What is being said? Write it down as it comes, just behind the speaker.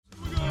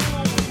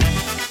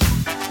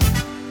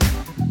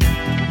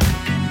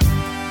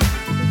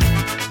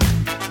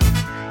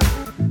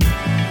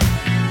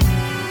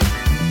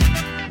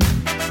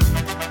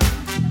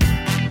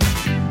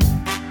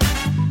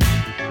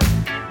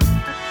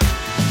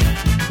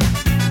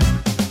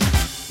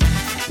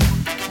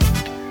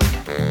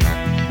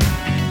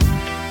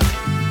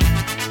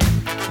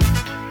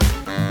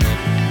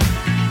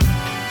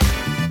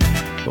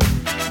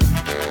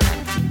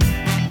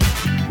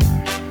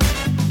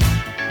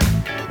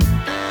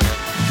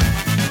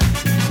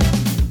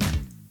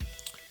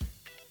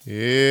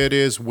It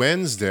is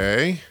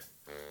Wednesday.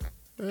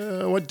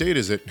 What date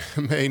is it?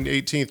 May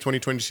 18th,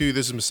 2022.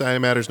 This is Messiah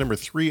Matters number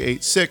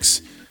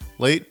 386.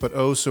 Late, but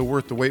oh so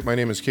worth the wait. My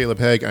name is Caleb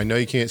Haig. I know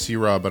you can't see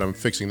Rob, but I'm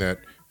fixing that.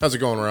 How's it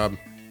going, Rob?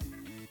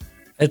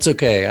 It's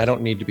okay. I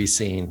don't need to be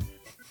seen.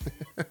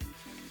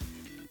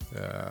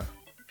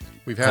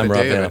 We've had I'm a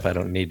Rob day of Vanoff. it. I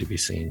don't need to be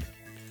seen.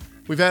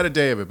 We've had a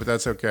day of it, but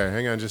that's okay.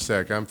 Hang on just a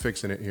sec. I'm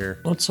fixing it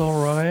here. That's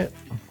all right.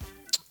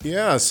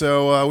 Yeah,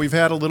 so we've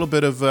had a little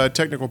bit of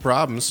technical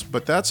problems,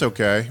 but that's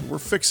okay. We're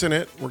fixing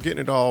it. We're getting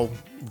it all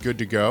good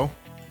to go.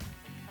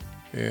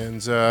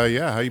 And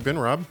yeah, how you been,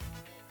 Rob?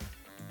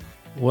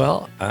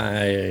 Well,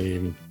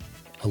 I'm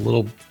a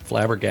little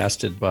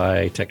flabbergasted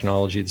by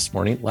technology this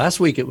morning. Last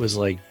week it was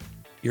like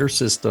your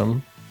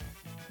system.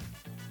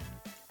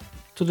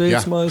 Today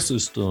it's my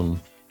system.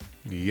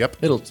 Yep.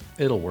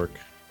 It'll work.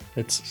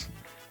 I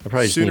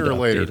probably just Sooner need to or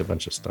later. update a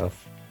bunch of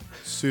stuff.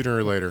 Sooner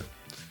or later.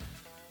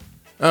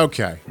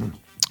 Okay.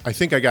 I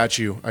think I got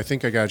you.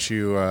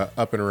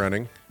 Up and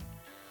running.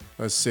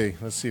 Let's see.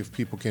 Let's see if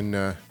people can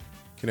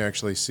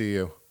actually see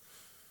you.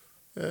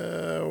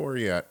 Where are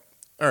you at?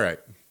 All right.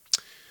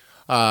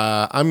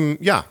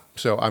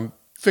 So I'm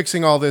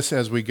fixing all this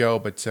as we go,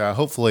 but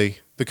hopefully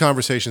the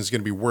conversation is going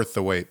to be worth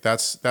the wait.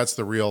 That's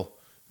the real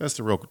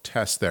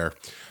test there.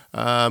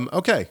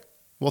 Okay.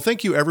 Well,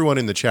 thank you everyone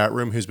in the chat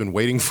room who's been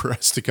waiting for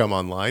us to come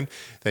online.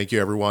 Thank you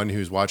everyone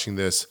who's watching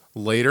this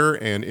later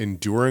and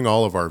enduring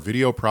all of our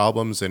video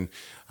problems and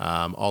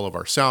all of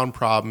our sound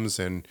problems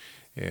and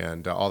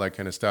all that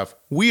kind of stuff.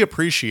 We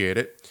appreciate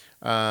it.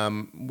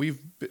 For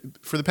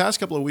the past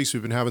couple of weeks,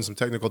 we've been having some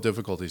technical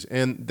difficulties,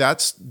 and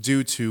that's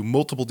due to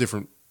multiple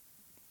different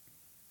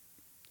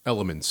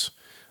elements.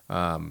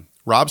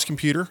 Rob's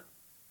computer.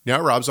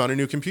 Now Rob's on a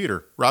new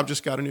computer. Rob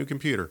just got a new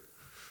computer.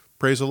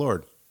 Praise the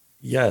Lord.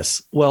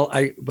 Yes. Well,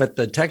 but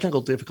the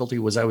technical difficulty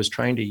was I was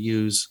trying to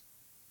use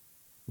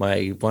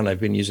my one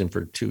I've been using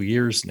for 2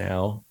 years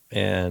now,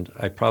 and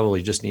I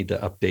probably just need to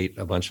update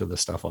a bunch of the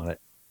stuff on it.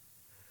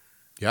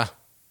 Yeah.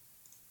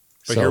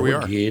 But so here we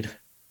we're are. Good.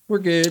 We're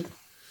good.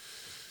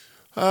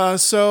 I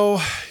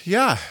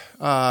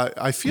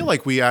feel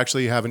like we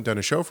actually haven't done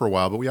a show for a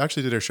while, but we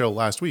actually did a show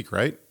last week,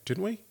 right?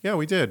 Didn't we? Yeah,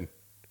 we did.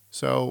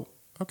 So,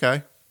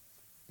 okay.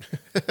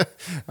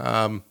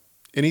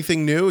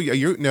 Anything new?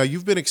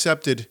 You've been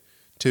accepted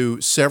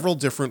to several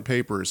different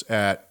papers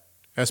at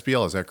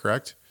SBL. Is that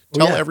correct?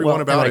 Tell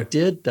everyone about it. I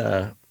did.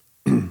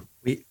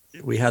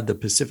 We had the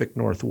Pacific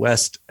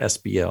Northwest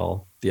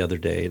SBL the other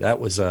day.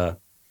 That was a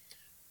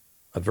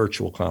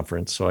virtual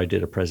conference, so I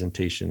did a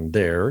presentation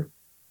there,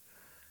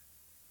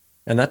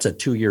 and that's a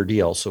 2-year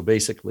deal. So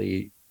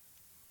basically,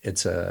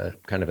 it's a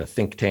kind of a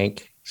think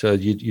tank. So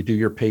you do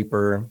your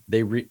paper.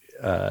 They read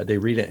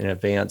it in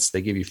advance.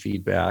 They give you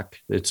feedback.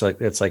 It's like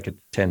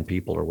 10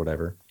 people or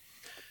whatever,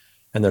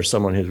 and there's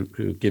someone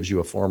who gives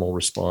you a formal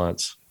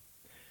response.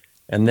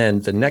 And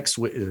then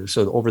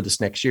so over this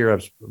next year,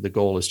 the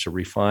goal is to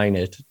refine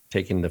it,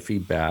 taking the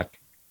feedback,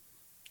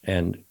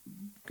 and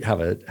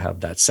have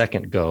that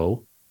second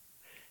go,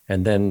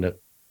 and then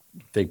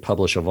they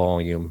publish a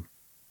volume.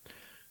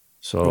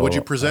 So what'd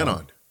you present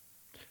on?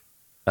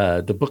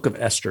 The Book of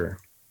Esther,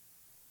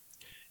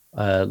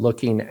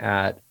 looking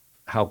at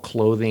how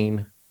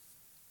clothing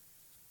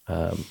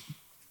and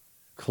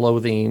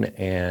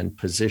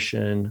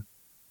position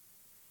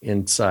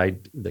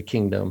inside the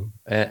kingdom,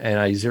 and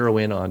I zero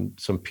in on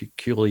some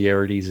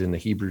peculiarities in the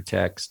Hebrew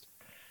text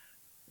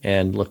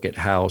and look at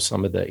how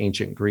some of the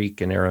ancient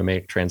Greek and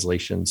Aramaic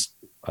translations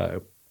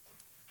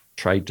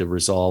tried to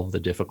resolve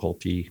the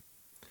difficulty.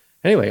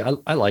 Anyway,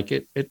 I like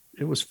it. It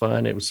was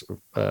fun. It was.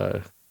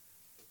 I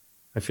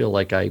feel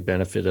like I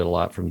benefited a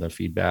lot from the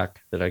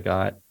feedback that I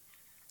got.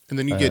 And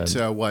then you get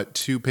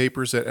 2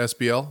 papers at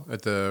SBL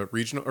at the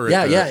regional or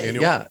at the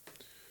annual?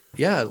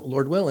 Yeah,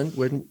 Lord willing,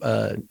 when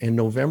in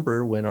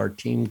November, when our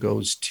team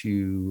goes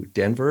to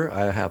Denver,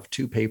 I have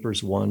 2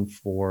 papers, one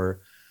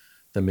for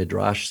the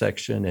Midrash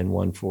section and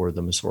one for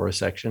the Masorah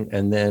section.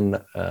 And then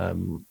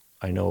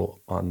I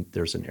know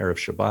there's an Erev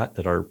Shabbat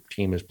that our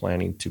team is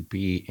planning to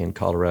be in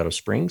Colorado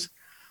Springs.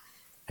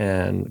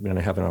 And I'm going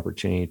to have an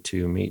opportunity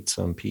to meet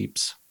some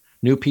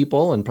new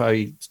people, and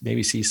probably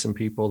maybe see some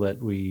people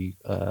that we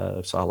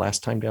saw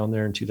last time down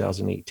there in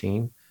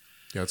 2018.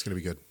 Yeah, it's going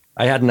to be good.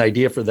 I had an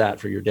idea for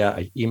that for your dad.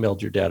 I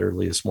emailed your dad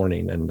early this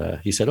morning, and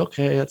he said,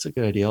 "Okay, that's a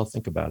good idea. I'll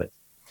think about it."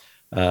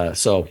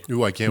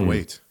 Ooh, I can't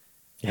wait.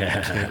 Yeah,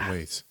 I can't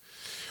wait.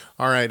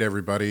 All right,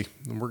 everybody.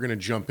 We're going to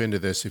jump into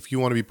this. If you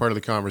want to be part of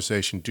the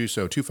conversation, do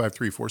so.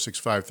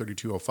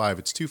 253-465-3205.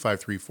 It's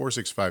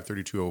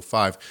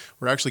 253-465-3205.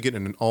 We're actually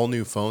getting an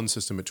all-new phone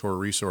system at Torah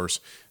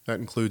Resource. That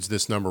includes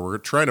this number. We're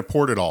trying to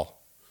port it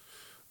all.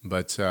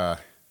 But,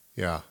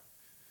 yeah,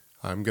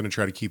 I'm going to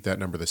try to keep that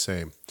number the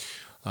same.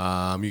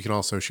 You can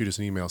also shoot us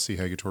an email,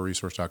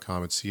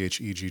 chegg@torahresource.com. It's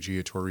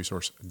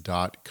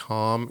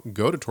chegg@torahresource.com.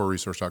 Go to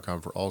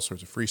torahresource.com for all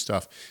sorts of free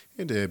stuff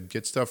and to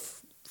get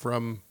stuff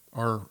from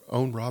our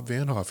own Rob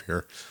Vanoff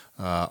here,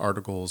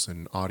 articles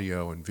and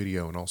audio and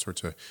video and all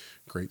sorts of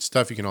great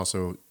stuff. You can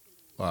also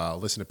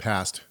listen to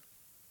past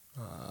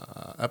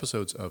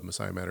episodes of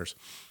Messiah Matters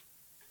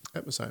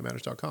at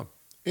messiahmatters.com.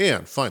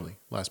 And finally,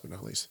 last but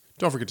not least,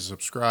 don't forget to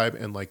subscribe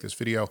and like this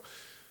video.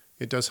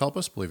 It does help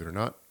us, believe it or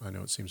not. I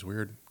know it seems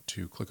weird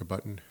to click a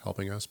button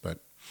helping us, but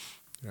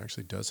it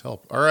actually does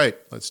help. All right,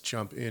 let's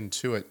jump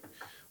into it.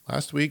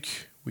 Last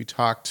week, we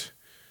talked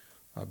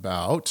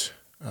about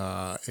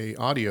a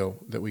audio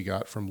that we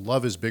got from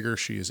Love is Bigger.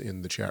 She is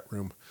in the chat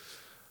room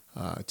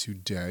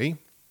today,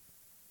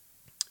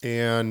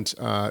 and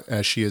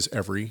as she is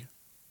every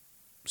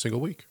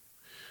single week.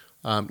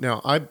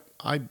 Now,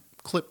 I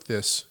clipped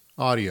this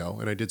audio,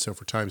 and I did so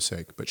for time's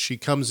sake, but she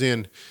comes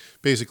in.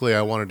 Basically,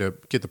 I wanted to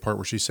get the part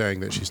where she's saying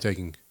that she's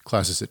taking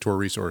classes at Torah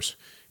Resource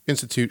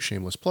Institute.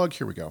 Shameless plug.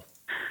 Here we go.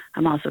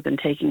 I'm also been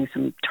taking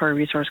some Torah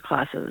Resource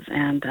classes,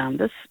 and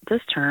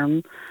this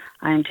term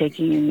I'm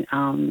taking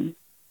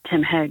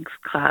Tim Hegg's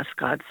class,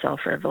 God's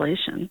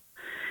Self-Revelation.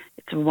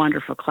 It's a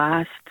wonderful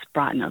class.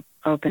 It's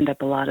opened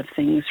up a lot of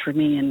things for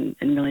me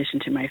in relation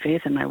to my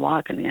faith and my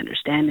walk and the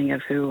understanding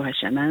of who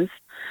Hashem is.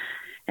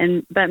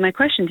 But my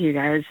question to you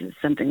guys is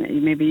something that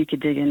maybe you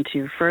could dig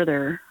into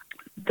further,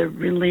 the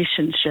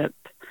relationship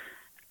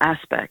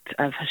aspect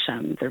of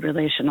Hashem, the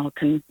relational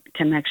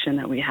connection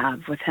that we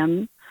have with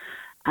him,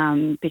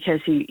 because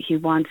he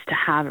wants to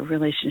have a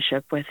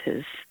relationship with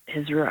his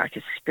Ruach,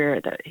 his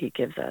spirit that he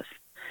gives us,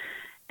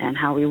 and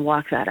how we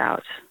walk that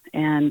out.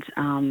 And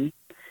I'm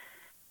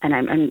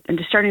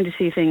just starting to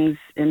see things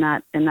in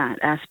that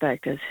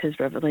aspect as his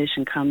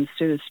revelation comes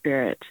through the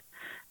Spirit,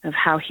 of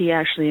how he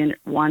actually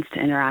wants to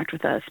interact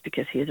with us,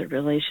 because he is a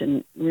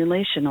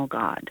relational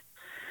God.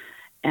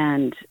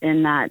 And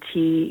in that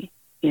he,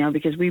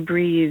 because we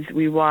breathe,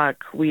 we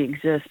walk, we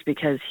exist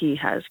because he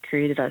has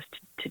created us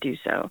to do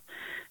so.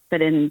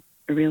 But in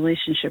a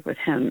relationship with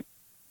him,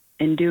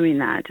 in doing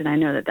that, and I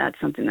know that that's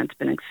something that's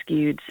been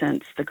skewed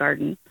since the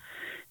garden,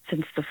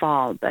 since the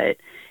fall, but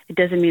it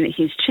doesn't mean that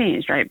he's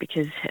changed, right?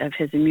 Because of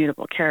his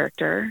immutable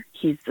character,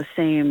 he's the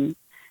same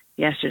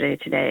yesterday,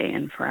 today,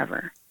 and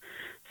forever.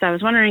 So I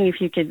was wondering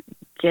if you could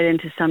get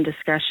into some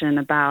discussion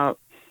about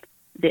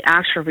the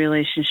actual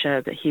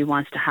relationship that he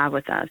wants to have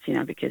with us,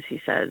 because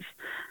he says,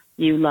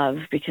 you love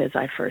because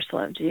I first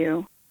loved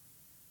you.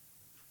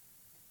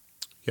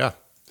 Yeah.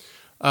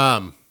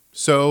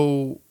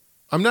 So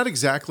I'm not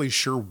exactly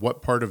sure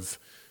what part of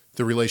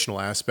the relational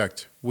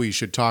aspect we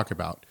should talk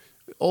about.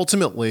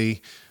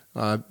 Ultimately,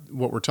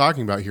 what we're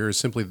talking about here is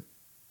simply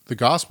the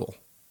gospel,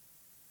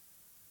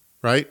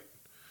 right?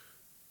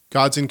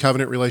 God's in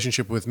covenant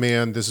relationship with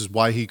man. This is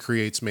why he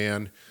creates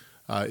man,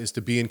 is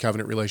to be in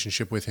covenant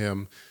relationship with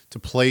him, to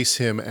place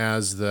him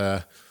as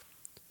the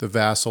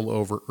vassal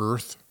over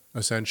earth,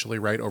 essentially,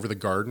 right, over the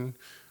garden.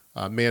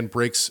 Man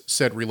breaks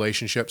said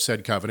relationship,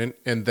 said covenant,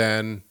 and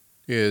then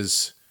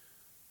is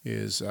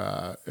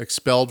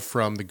expelled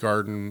from the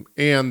garden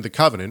and the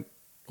covenant,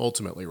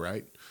 ultimately,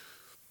 right?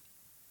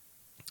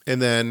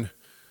 And then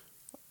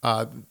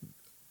I'm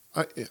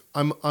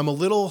a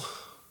little...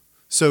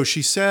 So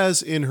she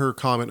says in her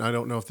comment, I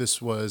don't know if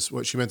this was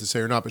what she meant to say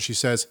or not, but she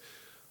says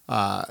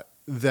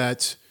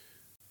that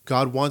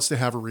God wants to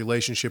have a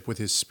relationship with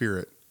his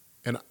spirit.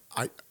 And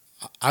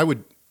I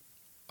would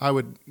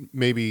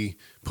maybe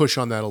push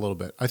on that a little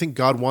bit. I think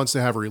God wants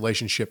to have a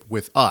relationship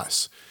with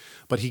us,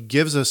 but he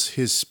gives us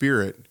his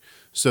spirit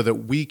so that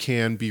we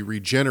can be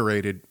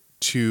regenerated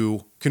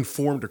to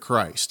conform to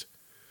Christ.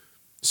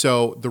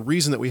 So the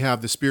reason that we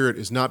have the spirit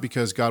is not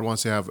because God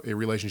wants to have a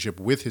relationship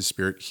with his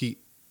spirit.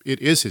 It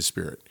is his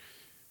spirit.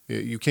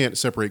 You can't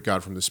separate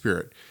God from the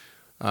spirit,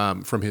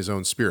 from his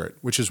own spirit,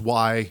 which is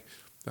why,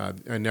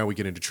 and now we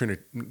get into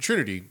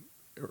Trinity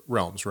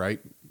realms, right?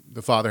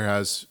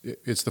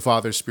 It's the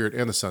Father's spirit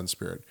and the Son's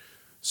spirit.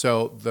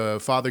 So the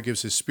Father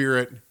gives his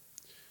spirit,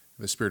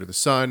 the Spirit of the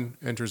Son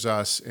enters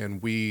us,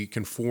 and we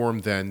conform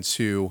then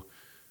to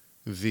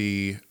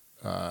the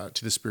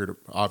Spirit,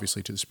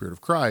 obviously to the Spirit of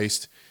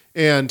Christ,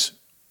 and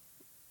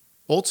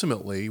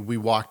ultimately, we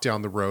walk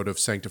down the road of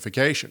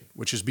sanctification,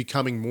 which is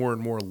becoming more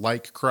and more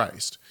like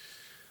Christ.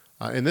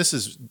 And this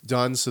is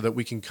done so that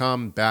we can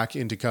come back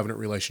into covenant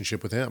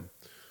relationship with him.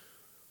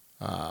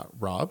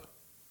 Rob?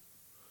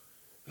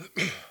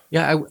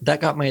 Yeah,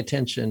 that got my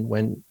attention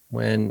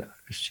when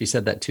she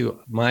said that too.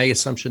 My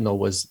assumption, though,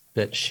 was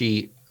that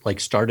she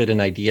started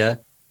an idea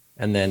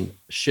and then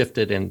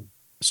shifted and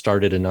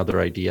started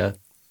another idea.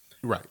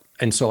 Right.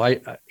 And so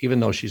even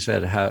though she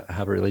said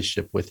have a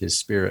relationship with his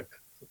spirit,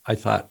 I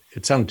thought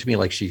it sounded to me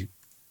like she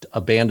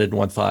abandoned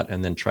one thought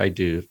and then tried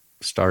to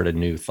start a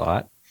new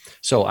thought.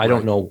 So I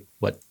don't know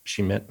what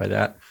she meant by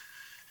that,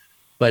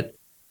 but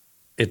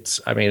it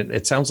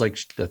sounds like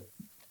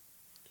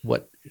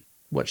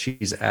what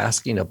she's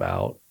asking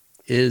about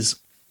is,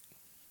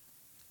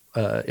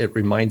 it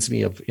reminds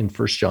me of in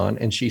 1 John,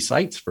 and she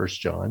cites 1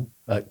 John,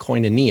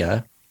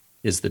 koinonia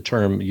is the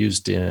term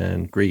used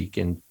in Greek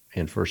in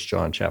 1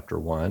 John chapter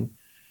 1.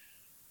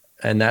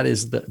 And that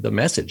is the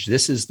message.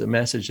 This is the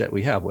message that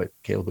we have, what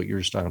Caleb, what you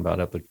were just talking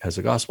about as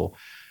a gospel,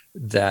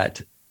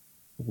 that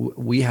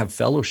we have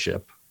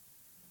fellowship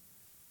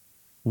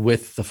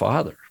with the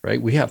Father,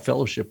 right? We have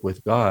fellowship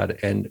with God,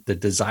 and the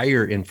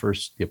desire in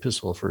the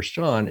epistle of First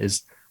John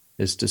is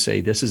to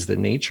say this is the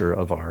nature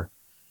of our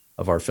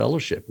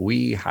fellowship.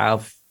 We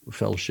have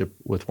fellowship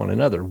with one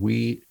another.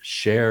 We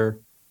share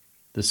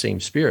the same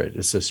Spirit.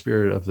 It's the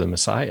Spirit of the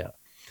Messiah,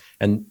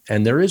 and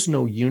there is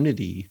no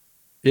unity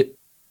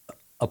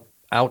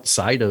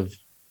outside of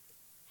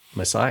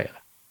Messiah.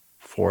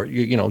 For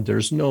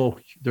there's no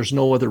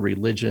other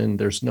religion.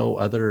 There's no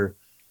other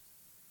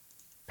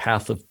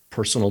path of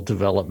personal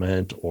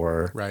development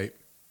or Right.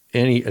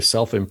 any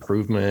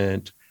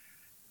self-improvement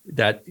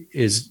that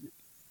is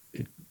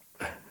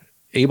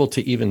able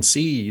to even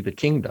see the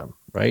kingdom,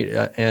 right?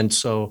 And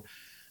so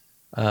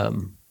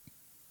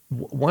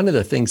one of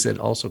the things that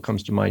also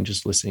comes to mind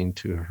just listening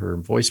to her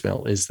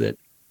voicemail is that,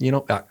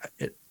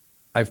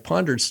 I've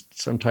pondered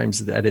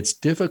sometimes that it's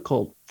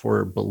difficult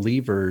for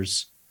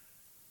believers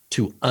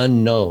to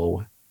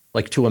unknow,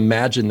 like to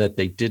imagine that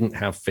they didn't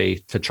have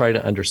faith, to try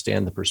to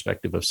understand the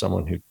perspective of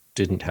someone who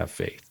didn't have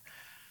faith.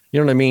 You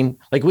know what I mean?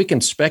 Like we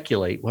can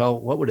speculate, well,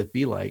 what would it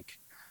be like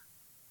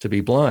to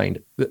be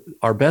blind?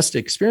 Our best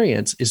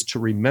experience is to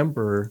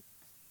remember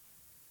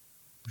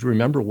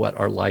what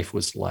our life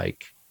was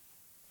like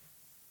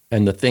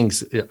and the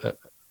things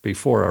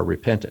before our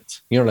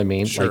repentance. You know what I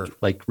mean? Sure.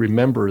 Like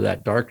remember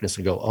that darkness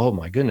and go, oh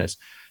my goodness.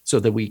 So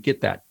that we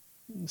get that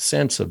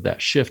sense of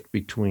that shift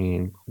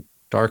between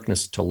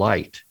darkness to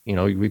light.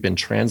 We've been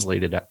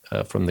translated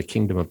from the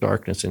kingdom of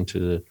darkness into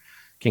the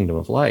kingdom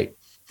of light.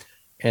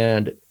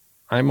 And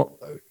I'm,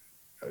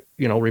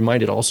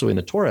 reminded also in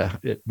the Torah,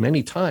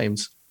 many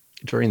times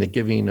during the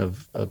giving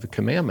of the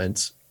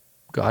commandments,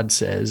 God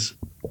says,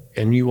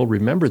 and you will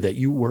remember that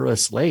you were a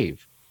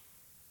slave,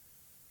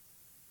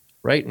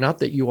 right? Not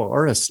that you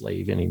are a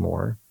slave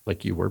anymore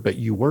like you were, but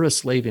you were a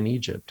slave in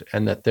Egypt,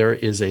 and that there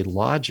is a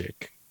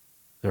logic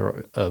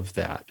there of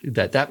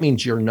that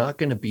means you're not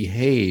going to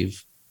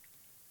behave.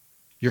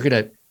 You're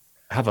going to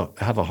have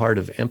a heart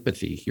of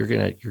empathy. You're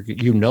going to,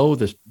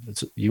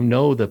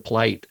 the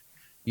plight,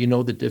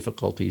 the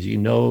difficulties,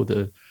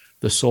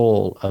 the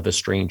soul of a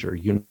stranger,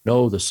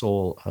 the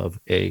soul of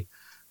a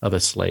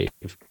slave.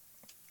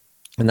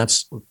 And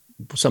that's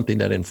something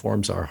that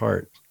informs our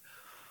heart.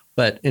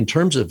 But in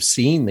terms of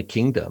seeing the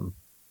kingdom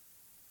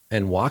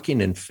and walking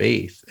in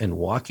faith and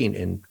walking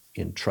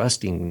in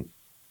trusting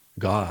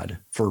God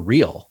for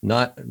real,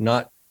 not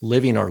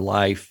living our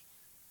life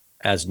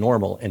as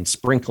normal and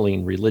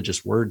sprinkling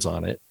religious words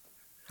on it.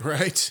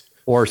 Right.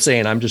 Or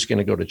saying, I'm just going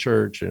to go to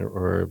church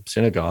or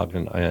synagogue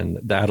and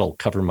that'll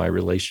cover my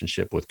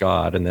relationship with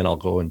God. And then I'll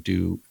go and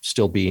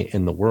still be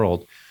in the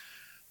world.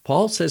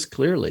 Paul says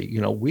clearly,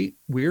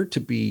 we're to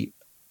be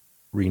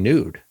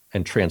renewed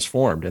and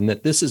transformed, and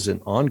that this is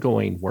an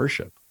ongoing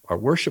worship. Our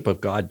worship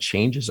of God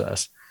changes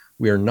us.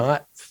 We are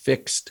not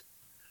fixed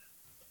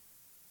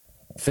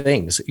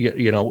things.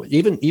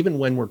 Even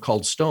when we're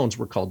called stones,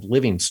 we're called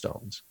living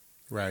stones.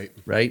 Right.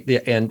 Right.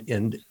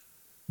 And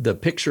the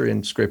picture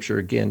in Scripture,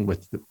 again,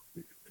 with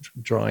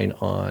drawing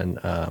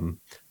on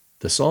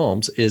the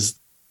Psalms, is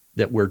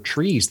that we're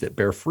trees that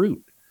bear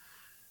fruit.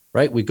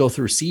 Right. We go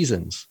through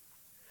seasons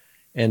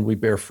and we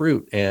bear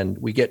fruit and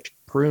we get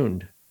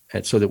pruned,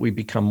 and so that we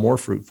become more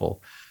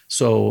fruitful.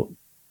 So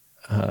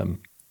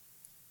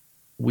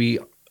we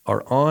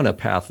are on a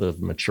path of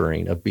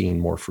maturing, of being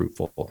more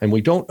fruitful. And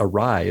we don't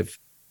arrive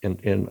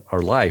in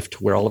our life to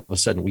where all of a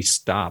sudden we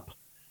stop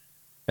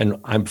and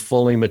I'm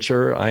fully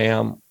mature. I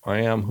am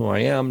who I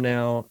am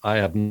now. I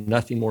have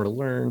nothing more to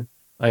learn.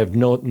 I have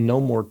no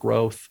more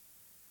growth.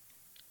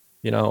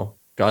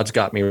 God's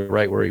got me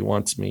right where he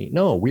wants me.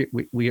 No,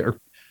 we're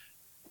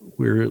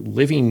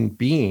living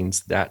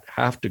beings that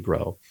have to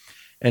grow.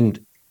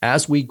 And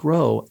as we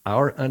grow,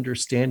 our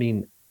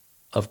understanding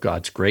of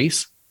God's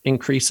grace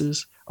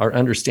increases. Our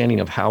understanding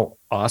of how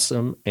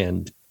awesome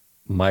and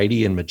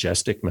mighty and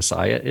majestic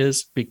Messiah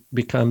is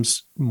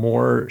becomes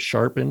more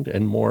sharpened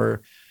and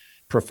more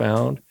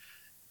profound.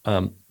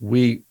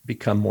 We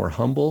become more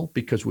humble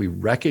because we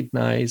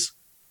recognize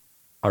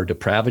our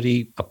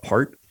depravity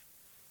apart,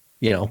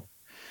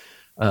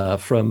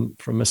 from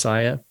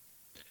Messiah.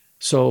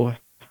 So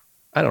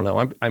I don't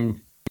know.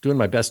 I'm doing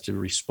my best to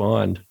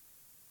respond,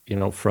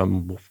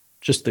 from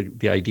just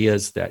the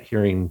ideas that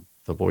hearing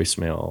the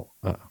voicemail,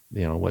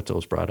 what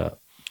those brought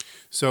up.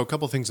 So a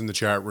couple things in the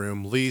chat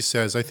room. Lee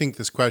says, I think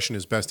this question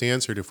is best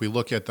answered if we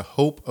look at the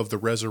hope of the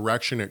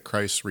resurrection at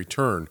Christ's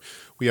return.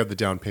 We have the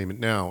down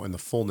payment now and the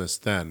fullness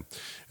then.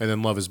 And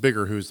then Love is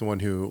Bigger, who's the one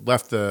who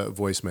left the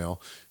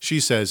voicemail, she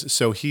says,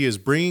 so he is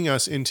bringing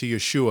us into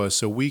Yeshua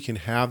so we can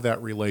have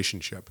that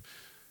relationship.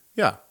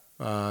 Yeah.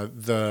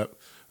 The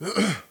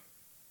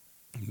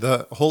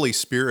Holy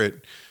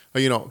Spirit,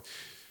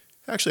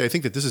 actually, I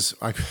think that this is,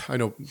 I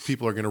know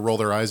people are going to roll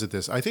their eyes at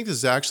this. I think this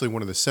is actually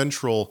one of the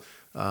central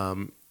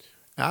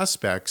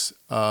aspects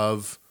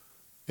of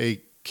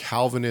a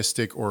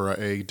Calvinistic or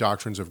a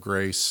doctrines of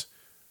grace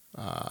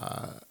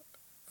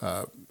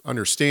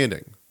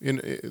understanding, in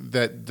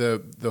that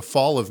the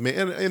fall of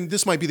man, and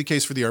this might be the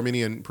case for the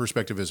Arminian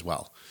perspective as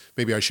well.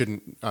 Maybe I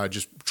shouldn't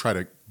just try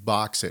to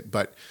box it,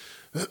 but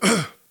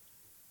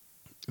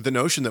the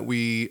notion that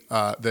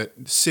that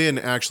sin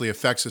actually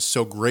affects us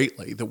so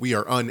greatly that we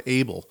are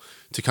unable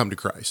to come to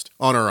Christ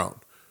on our own,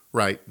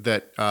 right?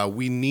 That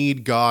we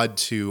need God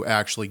to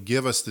actually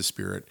give us the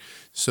Spirit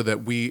so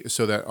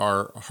that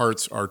our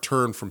hearts are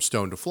turned from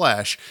stone to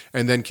flesh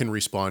and then can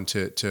respond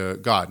to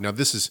God. Now,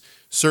 this is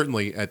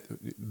certainly at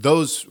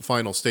those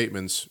final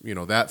statements,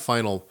 that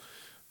final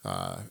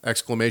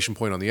exclamation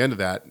point on the end of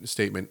that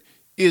statement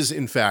is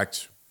in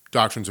fact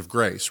doctrines of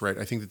grace, right?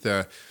 I think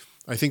that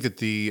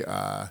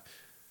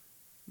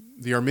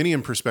the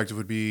Arminian perspective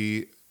would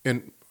be,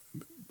 and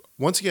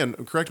once again,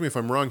 correct me if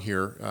I'm wrong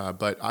here,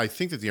 but I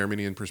think that the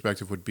Arminian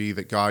perspective would be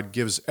that God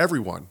gives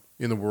everyone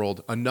in the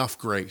world enough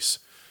grace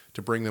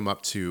to bring them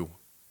up to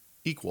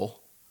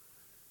equal,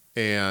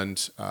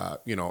 and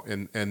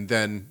and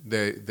then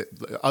they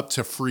up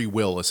to free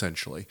will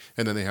essentially,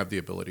 and then they have the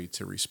ability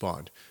to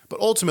respond.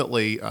 But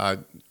ultimately,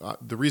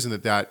 the reason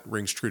that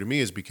rings true to me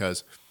is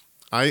because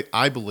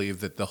I believe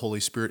that the Holy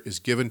Spirit is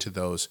given to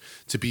those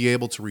to be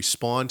able to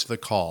respond to the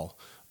call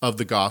of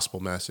the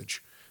gospel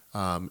message,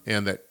 and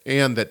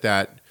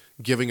that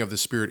giving of the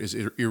Spirit is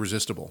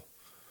irresistible.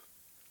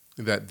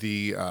 That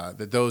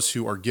that those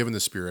who are given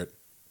the Spirit,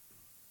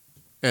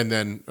 and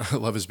then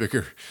love is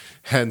bigger,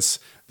 hence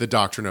the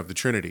doctrine of the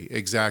Trinity.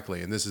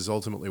 Exactly, and this is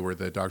ultimately where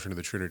the doctrine of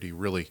the Trinity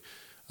really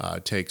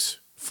takes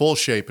full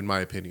shape, in my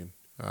opinion.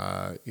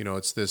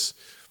 It's this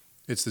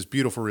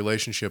beautiful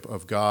relationship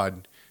of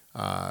God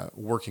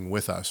working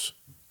with us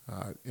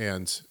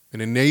and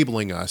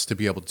enabling us to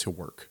be able to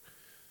work.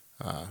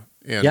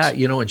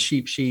 And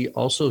she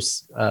also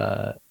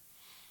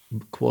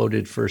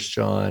quoted First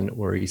John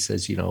where he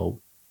says,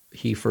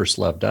 he first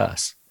loved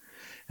us.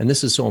 And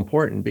this is so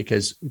important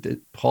because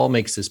Paul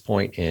makes this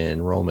point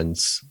in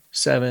Romans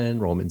 7,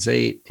 Romans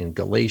 8, in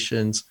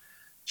Galatians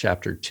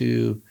chapter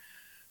 2,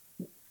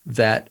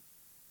 that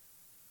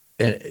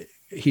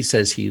he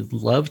says he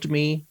loved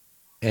me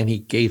and he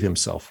gave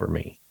himself for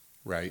me.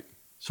 Right.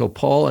 So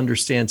Paul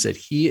understands that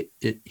he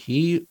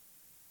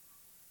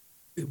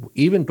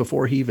even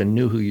before he even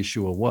knew who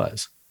Yeshua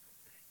was,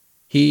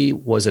 he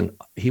was an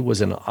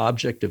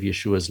object of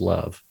Yeshua's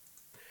love.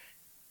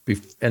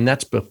 And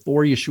that's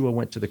before Yeshua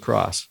went to the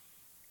cross.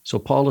 So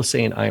Paul is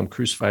saying, I am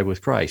crucified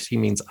with Christ. He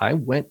means I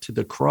went to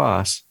the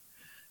cross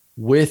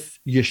with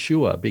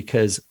Yeshua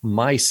because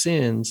my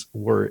sins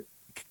were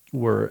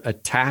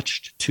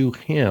attached to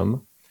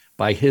him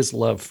by his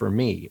love for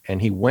me.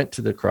 And he went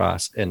to the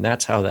cross, and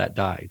that's how that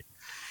died.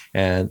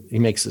 And he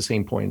makes the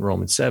same point in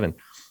Romans 7,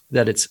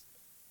 that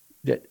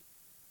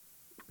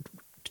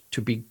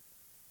to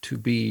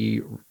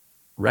be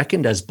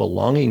reckoned as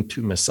belonging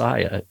to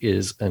Messiah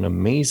is an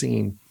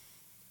amazing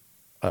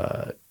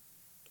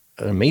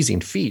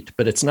feat,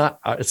 but it's not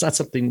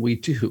something we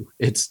do.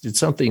 It's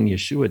something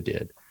Yeshua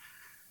did.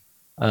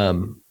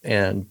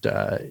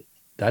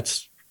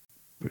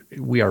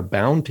 We are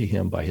bound to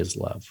him by his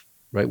love,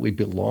 right? We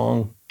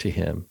belong to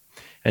him.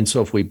 And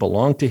so if we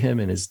belong to him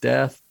in his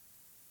death,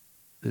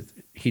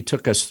 he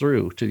took us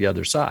through to the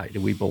other side,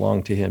 and we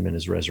belong to him in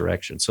his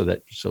resurrection. So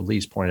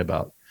Lee's point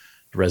about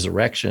the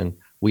resurrection,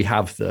 we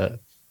have the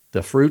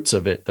fruits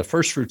of it, the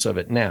first fruits of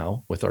it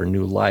now with our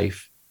new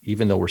life,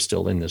 even though we're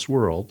still in this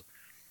world,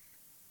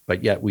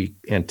 but yet we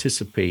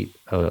anticipate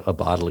a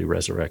bodily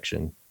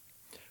resurrection,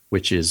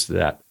 which is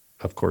that,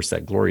 of course,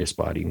 that glorious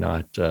body,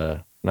 not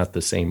the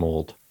same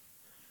old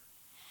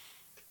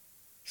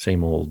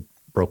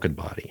broken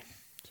body.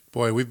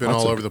 Boy, we've been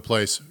all over the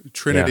place.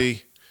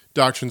 Trinity,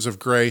 doctrines of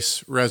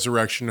grace,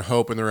 resurrection,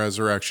 hope in the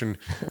resurrection.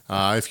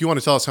 If you want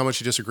to tell us how much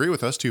you disagree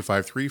with us,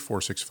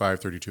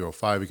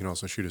 253-465-3205. You can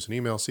also shoot us an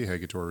email,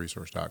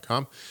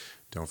 chegatoresource.com.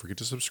 Don't forget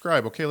to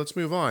subscribe. Okay, let's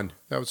move on.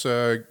 That was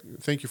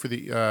thank you for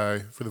the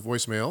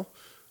voicemail.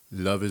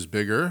 Love is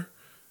bigger.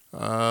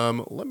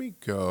 Let me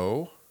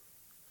go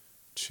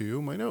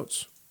to my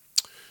notes.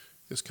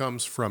 This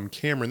comes from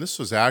Cameron. This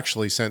was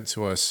actually sent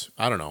to us,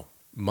 I don't know,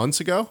 months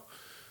ago.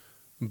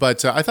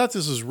 But I thought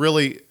this was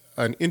really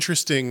an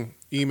interesting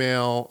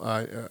email,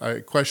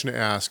 a question to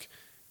ask,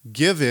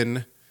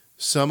 given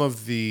some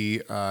of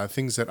the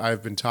things that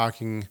I've been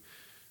talking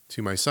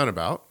to my son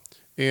about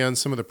and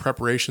some of the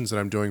preparations that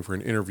I'm doing for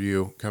an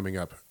interview coming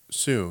up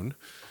soon.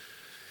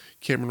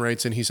 Cameron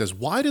writes in, he says,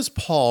 why does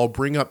Paul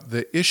bring up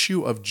the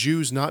issue of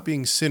Jews not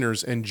being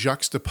sinners and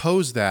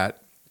juxtapose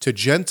that to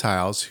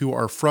Gentiles who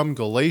are from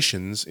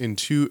Galatians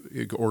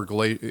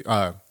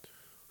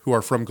who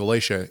are from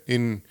Galatia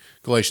in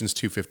Galatians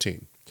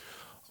 2:15?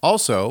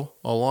 Also,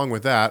 along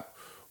with that,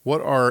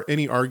 what are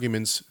any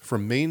arguments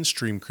from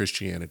mainstream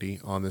Christianity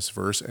on this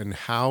verse, and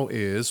how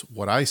is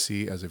what I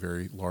see as a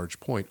very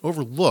large point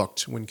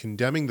overlooked when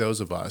condemning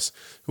those of us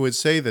who would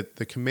say that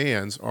the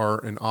commands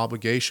are an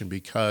obligation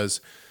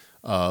because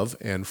of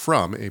and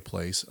from a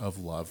place of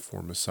love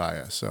for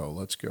Messiah? So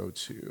let's go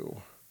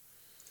to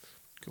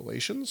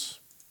Galatians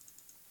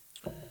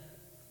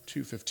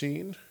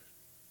 2:15.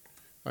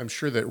 I'm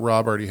sure that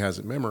Rob already has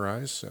it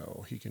memorized,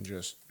 so he can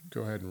just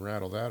go ahead and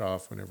rattle that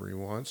off whenever he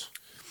wants.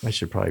 I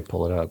should probably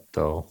pull it up,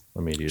 though.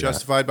 Let me do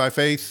Justified by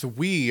faith,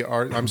 we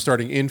are, I'm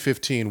starting in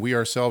 15. We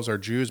ourselves are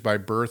Jews by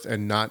birth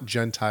and not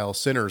Gentile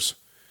sinners.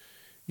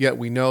 Yet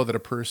we know that a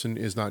person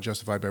is not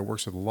justified by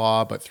works of the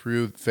law, but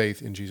through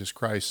faith in Jesus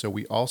Christ. So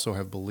we also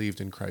have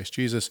believed in Christ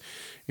Jesus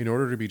in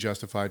order to be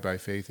justified by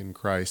faith in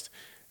Christ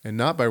and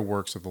not by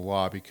works of the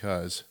law,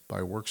 because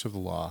by works of the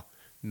law,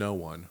 no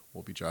one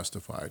will be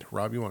justified.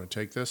 Rob, you want to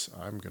take this?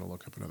 I'm going to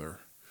look up another.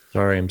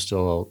 Sorry, I'm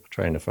still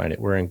trying to find it.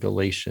 We're in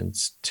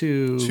Galatians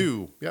 2.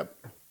 2, yep.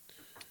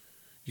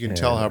 You can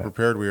tell how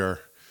prepared we are.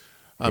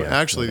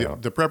 Actually,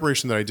 the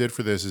preparation that I did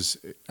for this is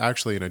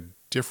actually in a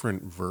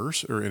different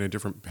verse or in a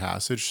different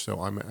passage,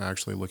 so I'm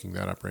actually looking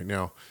that up right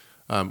now.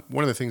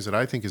 One of the things that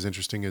I think is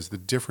interesting is the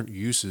different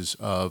uses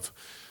of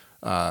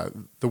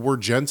the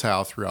word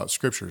Gentile throughout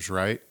scriptures,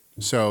 right?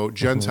 So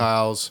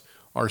Gentiles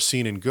are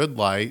seen in a good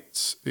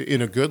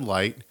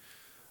light.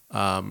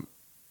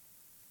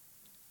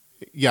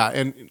 Yeah,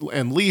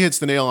 and Lee hits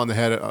the nail on the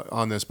head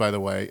on this, by the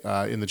way,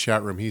 in the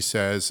chat room. He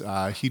says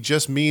he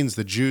just means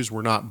the Jews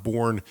were not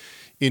born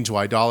into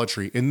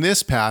idolatry. In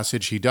this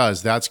passage, he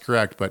does. That's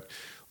correct. But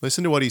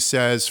listen to what he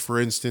says, for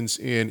instance,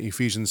 in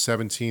Ephesians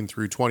 17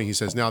 through 20. He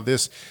says, "Now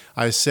this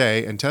I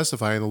say and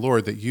testify in the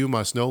Lord, that you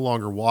must no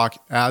longer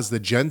walk as the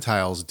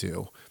Gentiles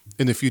do,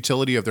 in the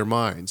futility of their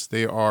minds.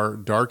 They are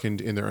darkened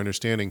in their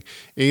understanding,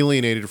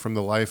 alienated from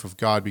the life of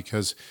God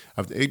because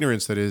of the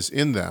ignorance that is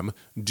in them,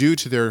 due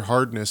to their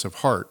hardness of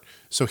heart."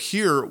 So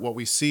here, what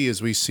we see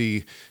is we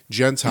see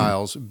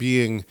Gentiles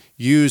being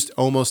used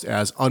almost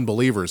as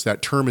unbelievers.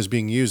 That term is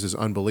being used as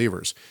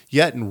unbelievers.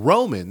 Yet in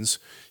Romans,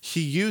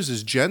 he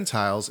uses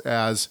Gentiles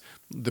as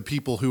the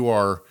people who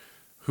are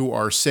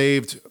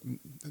saved,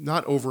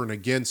 not over and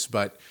against,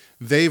 but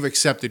they've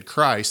accepted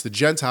Christ. The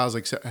Gentiles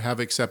have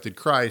accepted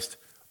Christ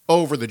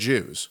over the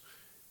Jews.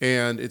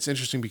 And it's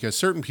interesting because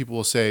certain people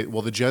will say,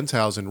 well, the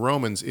Gentiles in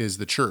Romans is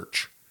the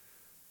church.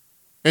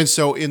 And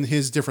so in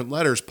his different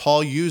letters,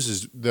 Paul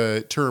uses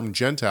the term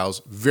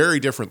Gentiles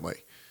very differently.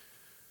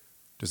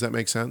 Does that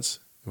make sense?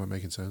 Am I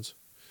making sense?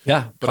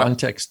 Yeah, but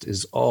context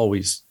is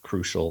always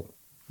crucial.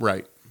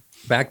 Right.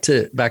 Back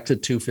to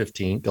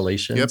 2:15,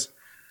 Galatians. Yep.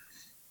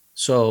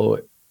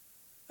 So,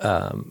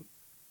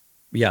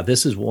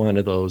 this is one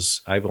of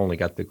those. I've only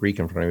got the Greek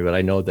in front of me, but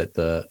I know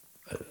that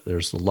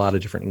there's a lot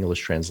of different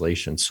English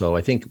translations. So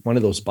I think one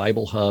of those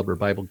Bible Hub or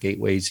Bible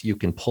Gateways, you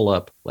can pull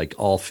up like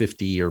all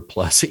 50 or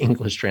plus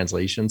English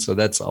translations. So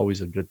that's always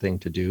a good thing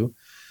to do.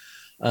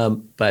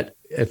 But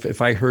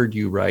if I heard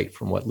you right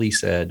from what Lee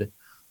said,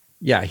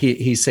 yeah,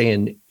 he's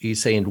saying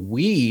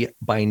we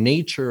by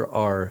nature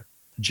are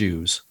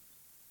Jews,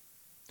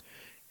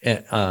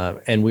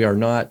 and we are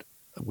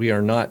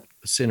not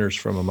sinners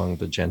from among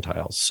the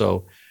Gentiles.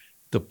 So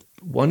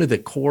one of the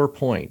core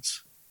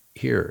points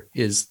here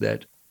is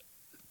that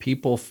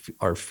people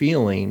are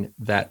feeling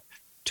that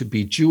to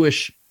be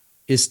Jewish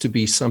is to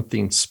be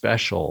something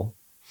special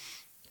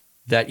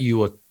that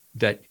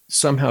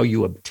somehow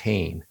you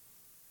obtain.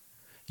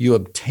 You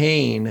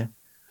obtain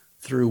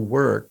through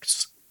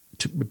works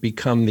to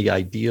become the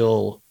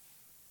ideal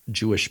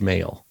Jewish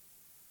male.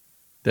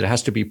 That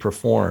has to be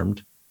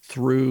performed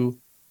through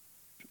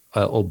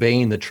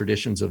obeying the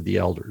traditions of the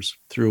elders,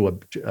 through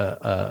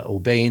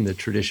obeying the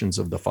traditions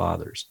of the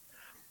fathers.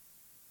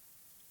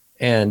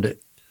 And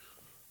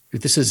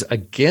this is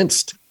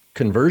against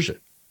conversion.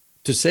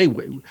 To say,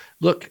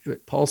 look,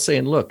 Paul's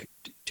saying, look,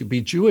 to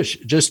be Jewish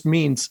just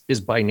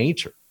is by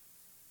nature,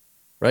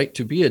 right?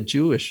 To be a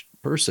Jewish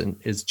person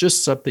is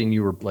just something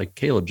you were, like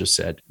Caleb just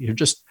said,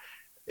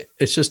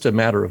 it's just a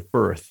matter of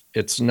birth.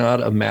 It's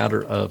not a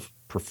matter of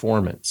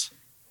performance.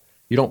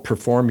 You don't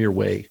perform your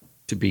way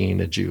to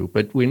being a Jew,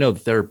 but we know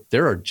that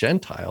there are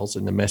Gentiles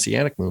in the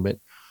Messianic movement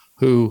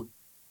who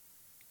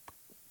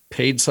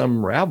paid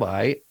some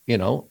rabbi,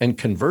 and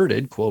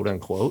converted, quote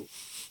unquote,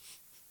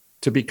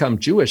 to become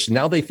Jewish.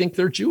 Now they think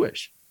they're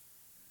Jewish,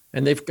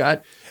 and they've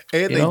got,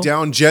 they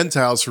down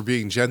Gentiles for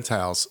being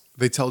Gentiles.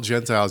 They tell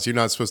Gentiles, you're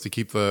not supposed to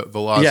keep the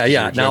laws.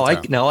 Yeah. Now I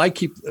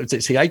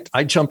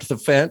jumped the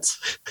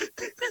fence.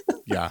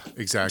 Yeah,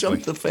 exactly. I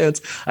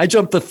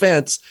jumped the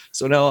fence.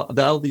 So now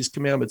all these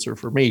commandments are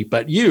for me,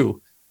 but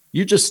you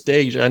just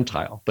stay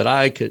Gentile. But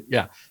I could,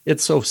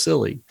 it's so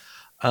silly.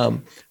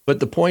 But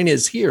the point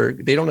is here,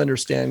 they don't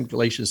understand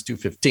Galatians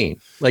 2:15.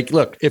 Like,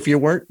 look, if you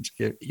weren't,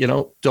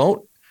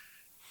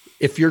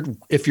 if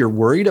you're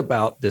worried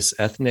about this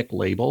ethnic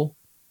label,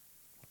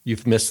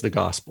 you've missed the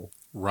gospel.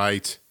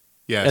 Right.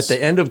 Yes. At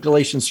the end of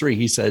Galatians 3,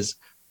 he says,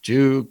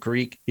 Jew,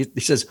 Greek, he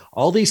says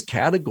all these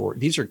categories,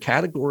 these are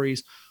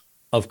categories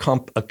of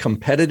a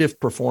competitive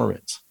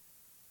performance.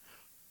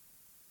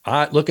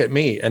 Look at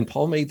me. And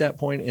Paul made that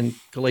point in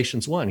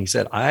Galatians 1. He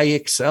said, I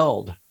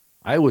excelled.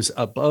 I was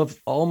above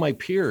all my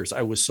peers.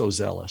 I was so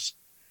zealous.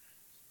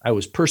 I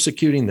was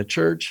persecuting the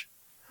church.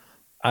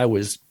 I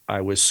was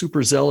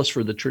super zealous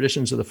for the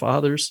traditions of the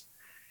fathers.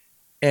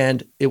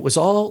 And it was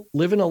all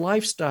living a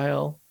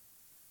lifestyle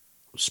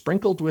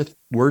sprinkled with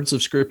words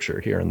of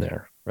scripture here and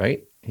there.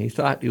 right? He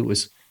thought it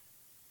was,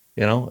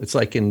 it's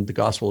like in the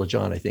Gospel of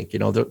John, I think,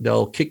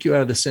 they'll kick you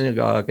out of the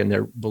synagogue and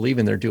they're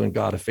believing they're doing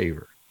God a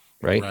favor,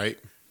 right? Right.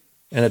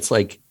 And it's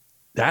like,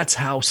 that's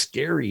how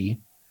scary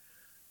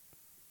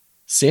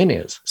sin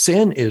is.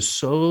 Sin is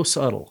so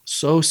subtle,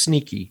 so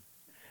sneaky.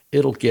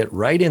 It'll get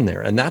right in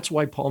there. And that's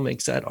why Paul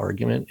makes that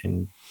argument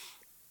in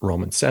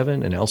Romans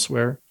 7 and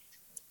elsewhere.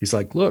 He's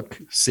like, look,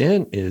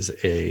 sin is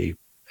a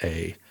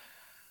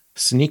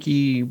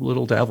sneaky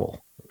little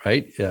devil,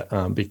 right?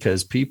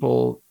 Because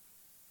people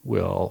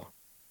they're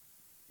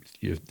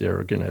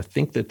going to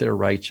think that they're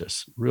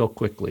righteous real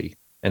quickly,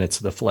 and it's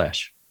the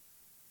flesh.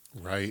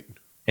 Right.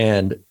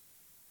 And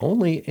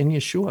only in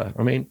Yeshua.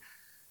 I mean,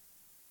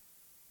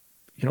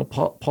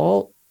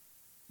 Paul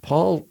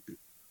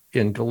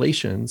in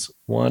Galatians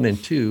 1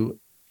 and 2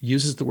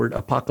 uses the word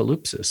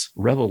apocalypsis,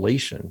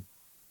 revelation,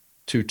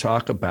 to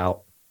talk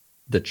about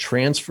the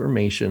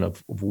transformation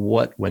of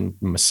what, when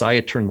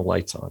Messiah turned the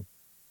lights on,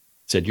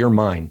 said, you're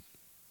mine.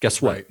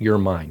 Guess what? Right. You're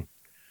mine.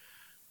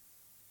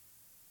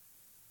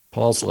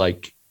 Paul's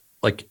like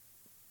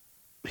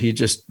he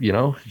just,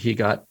 he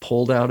got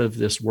pulled out of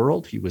this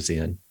world he was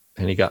in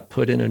and he got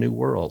put in a new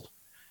world,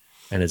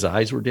 and his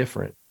eyes were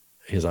different.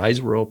 His eyes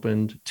were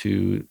opened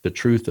to the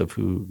truth of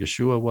who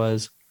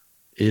Yeshua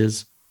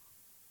is.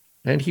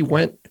 And he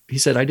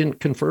said, I didn't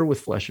confer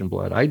with flesh and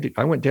blood.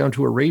 I went down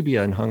to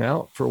Arabia and hung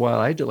out for a while.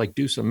 I had to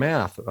do some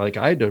math. I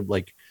had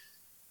to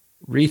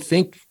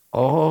rethink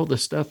all the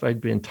stuff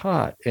I'd been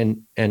taught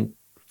and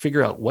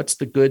figure out what's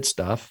the good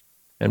stuff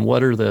and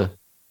what are the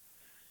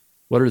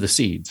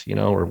seeds,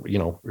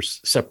 or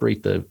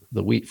separate the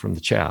wheat from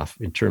the chaff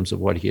in terms of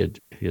what he had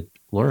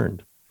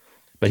learned.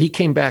 But he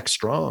came back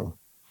strong.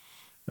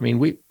 I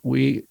mean,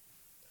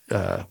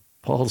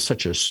 Paul's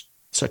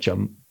such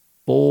a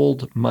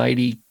bold,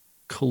 mighty,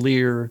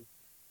 clear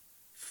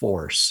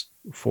force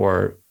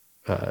for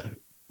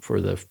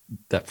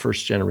that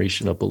first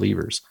generation of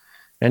believers,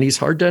 and he's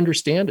hard to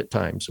understand at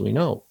times. We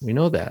know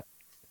that.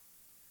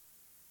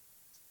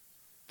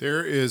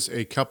 There is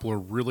a couple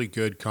of really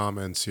good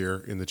comments here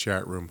in the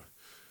chat room.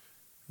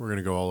 We're going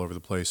to go all over the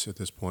place at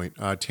this point.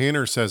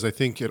 Tanner says, I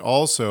think it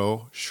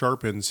also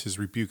sharpens his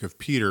rebuke of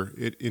Peter.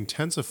 It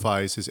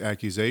intensifies his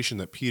accusation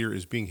that Peter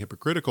is being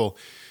hypocritical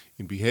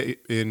in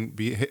behaving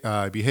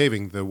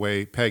the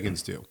way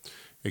pagans do.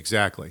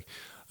 Exactly.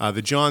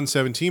 The John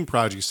 17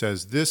 Project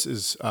says, this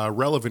is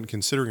relevant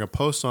considering a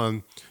post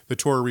on the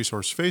Torah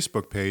Resource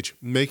Facebook page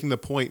making the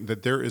point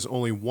that there is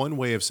only one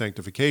way of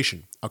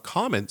sanctification. A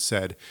comment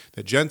said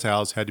that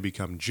Gentiles had to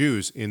become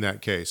Jews in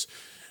that case.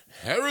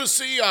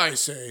 Heresy, I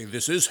say.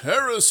 This is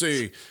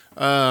heresy.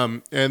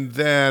 And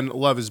then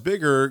Love is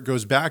Bigger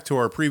goes back to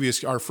our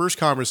first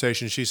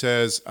conversation. She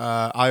says,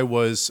 I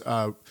was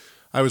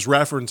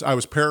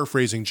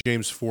paraphrasing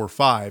James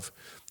 4:5,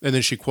 and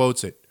then she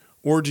quotes it.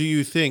 Or do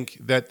you think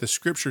that the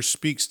scripture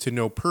speaks to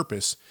no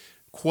purpose?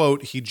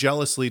 Quote, he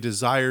jealously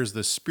desires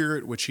the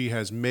spirit which he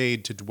has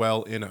made to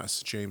dwell in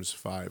us. James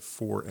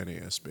 5:4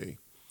 NASB.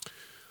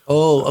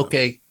 Oh,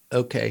 okay.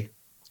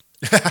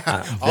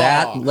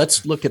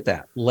 Let's look at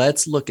that.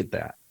 Please.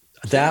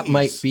 That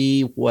might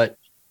be what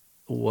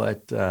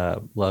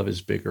Love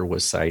is Bigger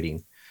was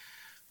citing.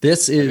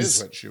 This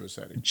is what she was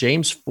citing.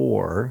 James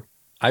 4.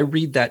 I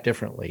read that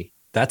differently.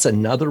 That's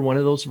another one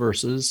of those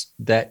verses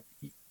that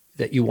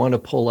you want to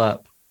pull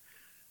up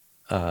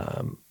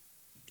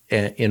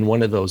in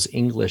one of those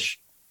English,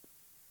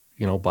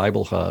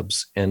 Bible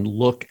hubs and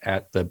look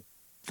at the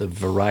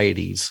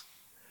varieties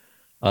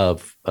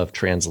of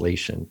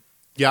translation.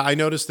 Yeah, I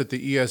noticed that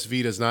the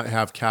ESV does not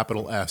have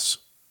capital S.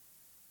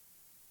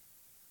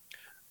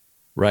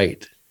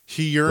 Right.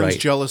 He yearns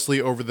jealously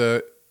over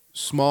the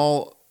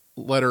small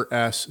letter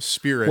S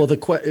spirit. Well, the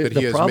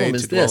problem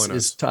is this: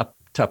 is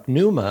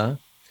tapneuma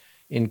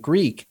in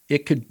Greek.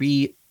 It could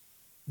be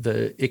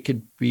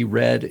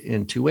read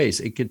in two ways.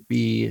 It could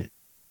be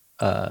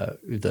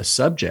the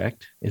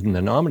subject in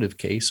the nominative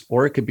case,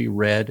 or it could be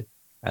read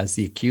as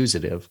the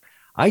accusative.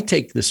 I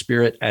take the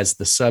spirit as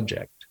the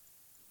subject.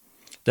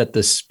 That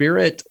the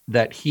spirit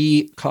that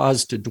he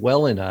caused to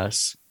dwell in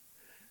us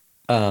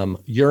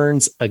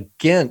yearns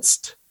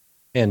against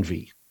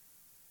envy.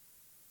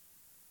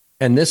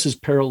 And this is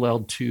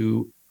paralleled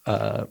to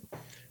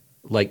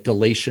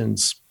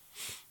Galatians,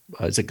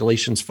 is it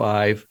Galatians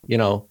 5,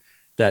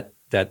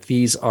 that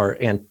these are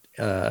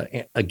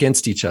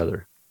against each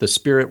other. The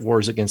spirit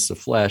wars against the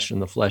flesh and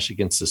the flesh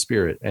against the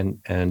spirit.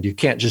 And you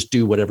can't just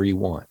do whatever you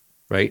want,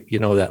 right?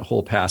 That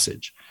whole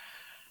passage.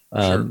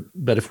 Sure.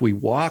 But if we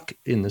walk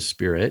in the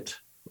spirit,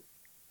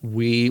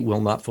 we will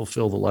not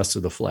fulfill the lusts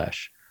of the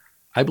flesh.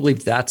 I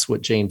believe that's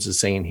what James is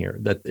saying here,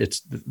 that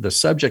it's the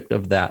subject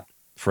of that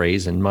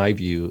phrase, in my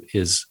view,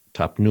 is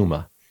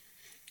tapneuma,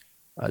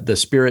 the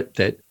spirit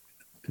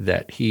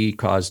that he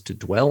caused to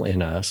dwell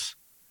in us,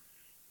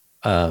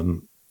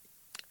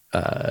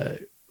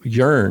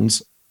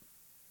 yearns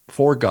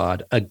for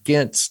God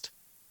against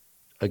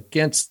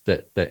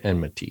the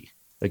enmity.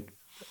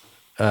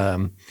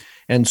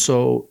 And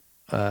so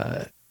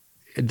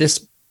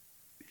this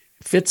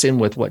fits in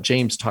with what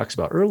James talks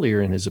about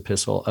earlier in his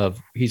epistle of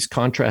he's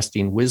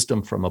contrasting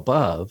wisdom from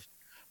above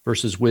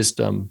versus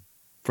wisdom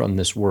from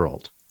this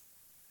world.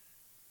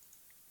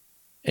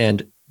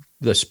 And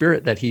the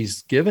spirit that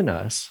he's given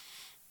us,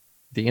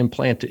 the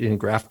implanted,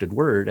 engrafted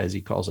word, as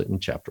he calls it in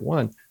chapter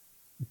 1,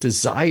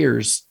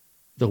 desires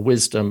the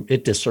wisdom.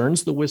 It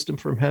discerns the wisdom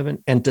from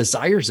heaven and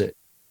desires it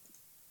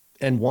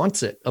and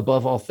wants it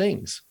above all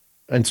things.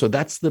 And so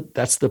that's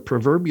the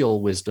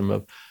proverbial wisdom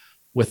of,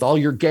 with all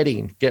you're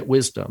getting, get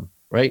wisdom,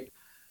 right?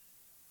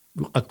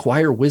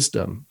 Acquire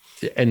wisdom.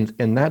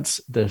 And that's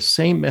the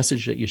same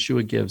message that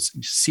Yeshua gives.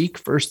 Seek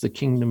first the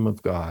kingdom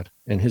of God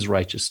and his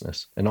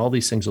righteousness, and all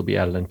these things will be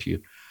added unto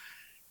you.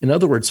 In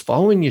other words,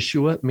 following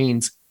Yeshua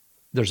means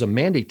there's a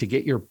mandate to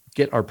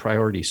get our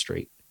priorities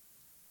straight.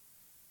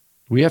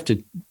 We have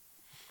to,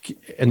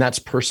 and that's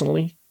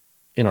personally,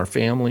 in our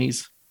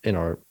families, in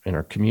our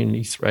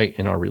communities, right?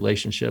 In our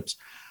relationships.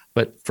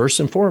 But first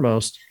and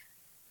foremost,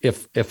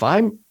 if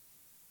I'm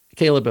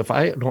Caleb, if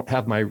I don't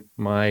have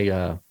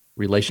my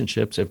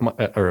relationships, if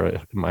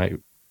my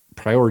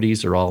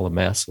priorities are all a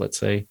mess, let's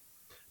say,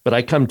 but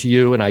I come to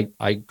you and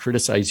I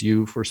criticize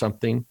you for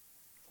something,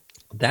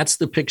 that's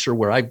the picture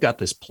where I've got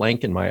this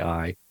plank in my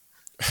eye.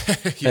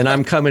 Yeah. And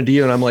I'm coming to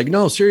you and I'm like,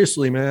 no,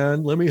 seriously,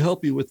 man, let me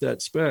help you with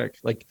that speck.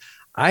 Like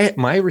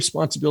my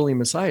responsibility in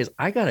Messiah is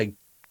I got to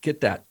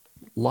get that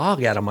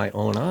log out of my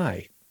own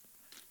eye.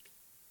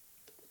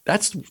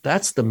 That's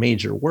the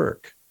major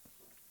work.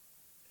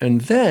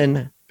 And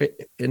then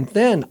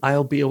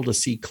I'll be able to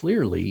see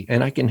clearly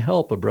and I can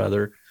help a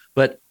brother,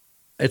 but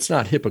it's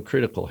not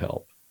hypocritical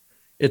help.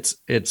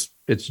 It's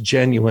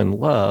genuine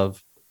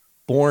love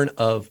born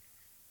of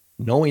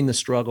knowing the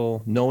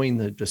struggle, knowing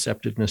the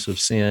deceptiveness of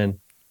sin,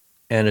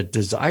 and a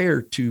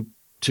desire to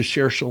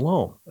share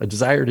shalom, a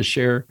desire to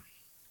share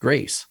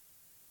grace.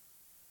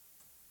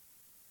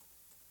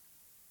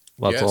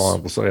 That's all I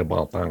will say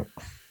about that.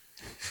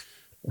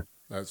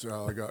 That's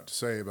all I got to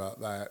say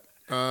about that.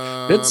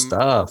 Good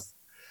stuff.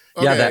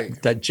 Okay. Yeah,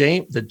 that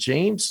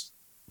James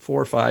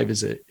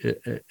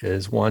 4:5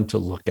 is one to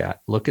look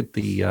at. Look at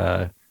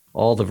the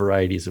all the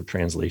varieties of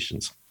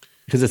translations,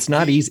 because it's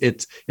not easy.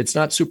 It's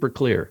not super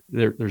clear.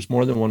 There's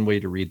more than one way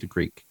to read the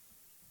Greek.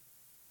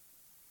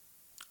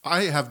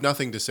 I have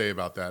nothing to say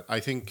about that. I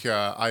think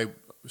I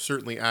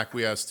certainly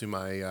acquiesce to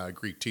my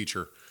Greek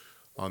teacher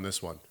on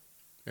this one,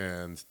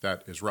 and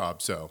that is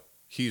Rob. So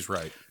he's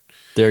right.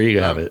 There you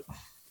have it.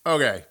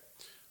 Okay.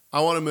 I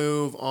want to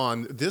move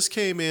on. This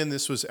came in.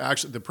 This was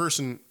actually, the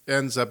person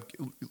ends up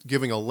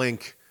giving a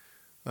link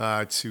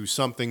to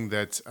something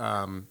that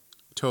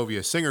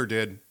Tovia Singer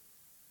did.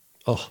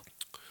 Oh,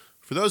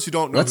 for those who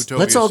don't know who Tovia Singer is.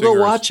 Let's all go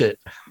watch it.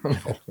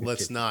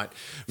 Let's not.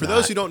 For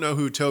those who don't know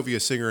who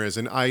Tovia Singer is,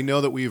 and I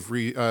know that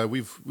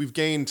we've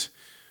gained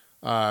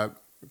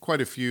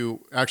quite a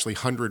few, actually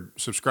 100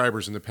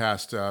 subscribers in the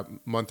past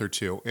month or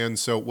two. And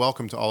so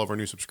welcome to all of our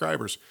new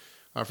subscribers.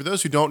 For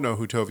those who don't know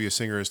who Tovia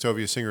Singer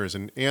is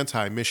an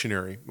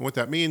anti-missionary. And what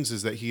that means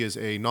is that he is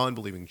a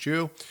non-believing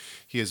Jew.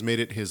 He has made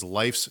it his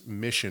life's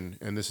mission,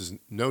 and this is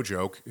no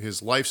joke,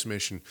 his life's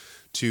mission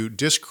to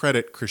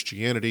discredit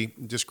Christianity,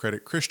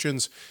 discredit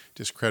Christians,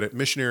 discredit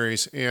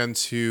missionaries, and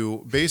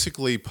to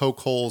basically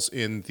poke holes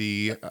in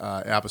the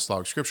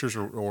apostolic scriptures,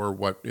 or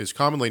what is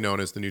commonly known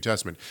as the New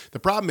Testament. The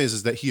problem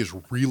is that he is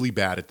really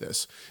bad at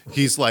this.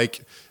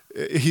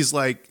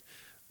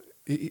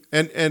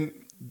 And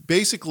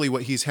basically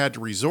what he's had to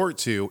resort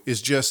to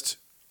is just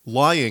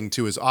lying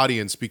to his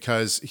audience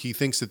because he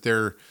thinks that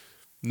they're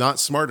not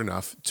smart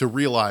enough to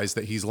realize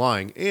that he's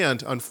lying.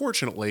 And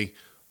unfortunately,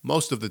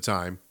 most of the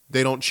time,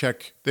 he's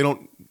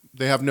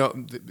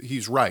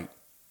right.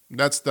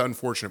 That's the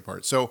unfortunate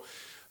part. So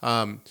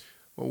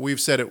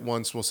we've said it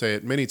once, we'll say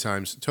it many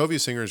times.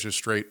 Tovia Singer is just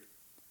straight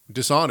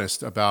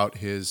dishonest about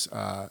his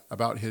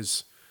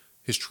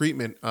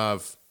treatment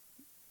of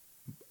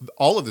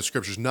all of the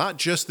scriptures, not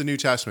just the New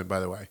Testament, by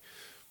the way.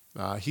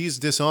 He's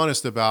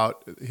dishonest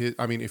about his.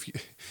 I mean,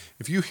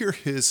 if you hear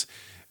his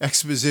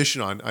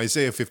exposition on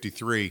Isaiah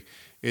 53,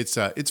 it's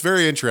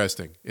very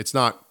interesting. It's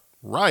not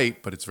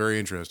right, but it's very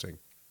interesting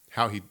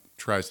how he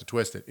tries to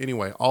twist it.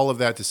 Anyway, all of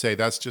that to say,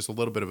 that's just a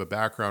little bit of a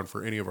background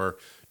for any of our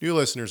new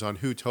listeners on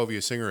who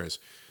Tovia Singer is.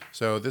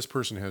 So this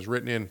person has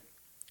written in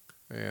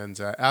and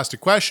asked a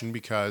question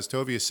because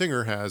Tovia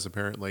Singer has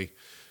apparently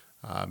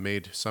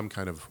made some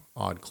kind of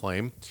odd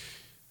claim.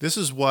 This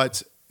is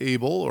what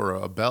Abel, or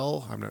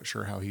Abel, I'm not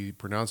sure how he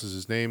pronounces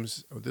his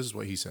names. Oh, this is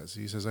what he says.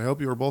 He says, I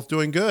hope you are both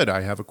doing good. I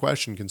have a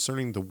question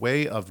concerning the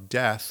way of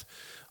death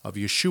of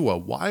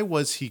Yeshua. Why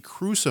was he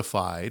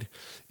crucified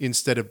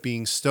instead of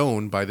being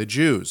stoned by the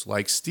Jews,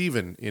 like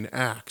Stephen in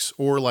Acts,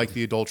 or like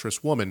the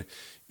adulterous woman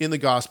in the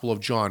Gospel of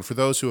John? For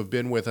those who have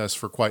been with us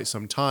for quite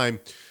some time,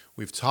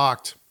 we've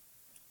talked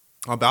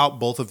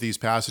about both of these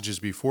passages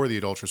before, the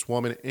adulterous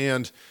woman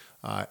and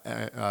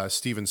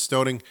Stephen's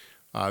stoning.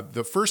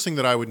 The first thing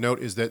that I would note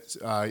is that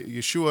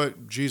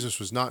Jesus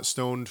was not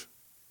stoned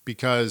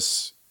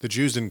because the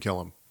Jews didn't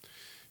kill him.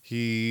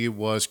 He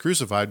was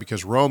crucified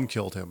because Rome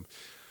killed him.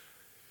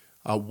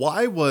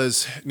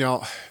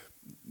 Now,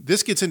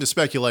 this gets into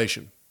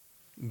speculation,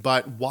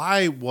 but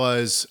why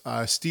was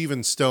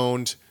Stephen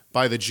stoned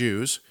by the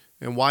Jews,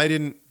 and why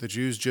didn't the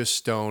Jews just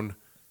stone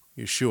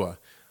Yeshua?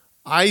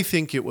 I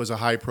think it was a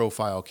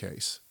high-profile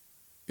case.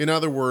 In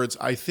other words,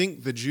 I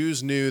think the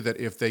Jews knew that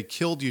if they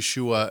killed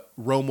Yeshua,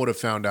 Rome would have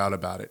found out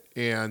about it.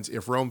 And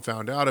if Rome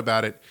found out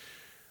about it,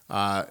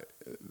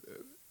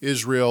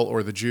 Israel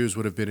or the Jews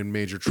would have been in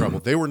major trouble.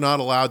 They were not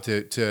allowed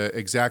to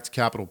exact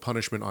capital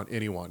punishment on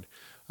anyone.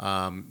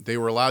 They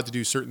were allowed to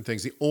do certain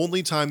things. The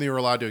only time they were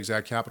allowed to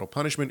exact capital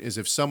punishment is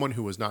if someone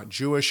who was not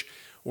Jewish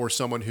or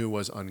someone who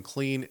was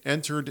unclean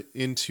entered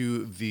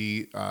into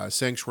the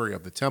sanctuary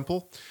of the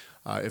temple.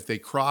 If they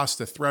crossed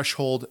the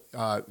threshold,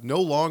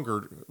 no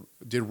longer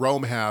did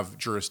Rome have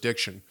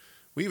jurisdiction.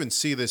 We even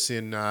see this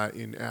in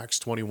Acts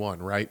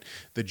 21, right?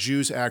 The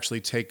Jews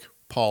actually take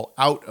Paul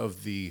out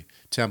of the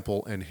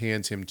temple and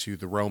hand him to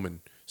the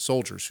Roman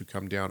soldiers who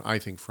come down, I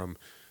think, from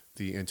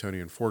the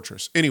Antonian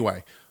fortress.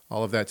 Anyway,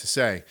 all of that to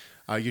say,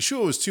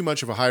 Yeshua was too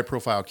much of a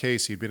high-profile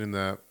case. He'd been in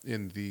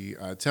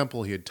the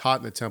temple. He had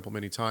taught in the temple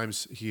many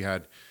times. He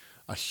had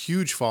a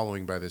huge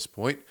following by this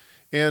point.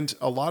 And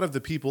a lot of the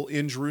people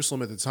in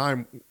Jerusalem at the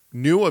time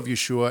knew of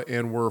Yeshua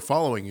and were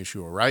following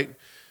Yeshua, right?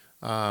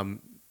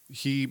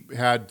 He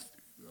had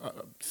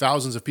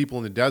thousands of people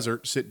in the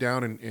desert sit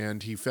down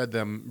and he fed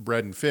them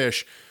bread and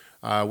fish.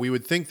 We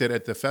would think that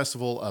at the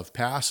festival of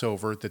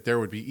Passover that there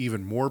would be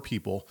even more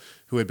people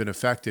who had been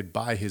affected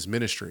by his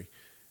ministry.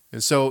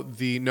 And so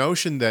the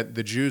notion that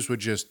the Jews would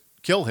just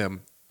kill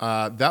him,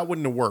 that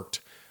wouldn't have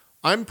worked.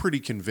 I'm pretty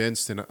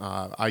convinced, and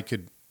I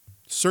could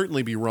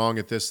certainly be wrong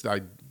at this.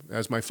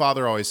 As my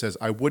father always says,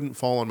 I wouldn't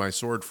fall on my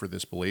sword for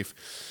this belief.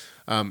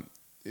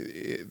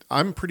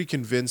 I'm pretty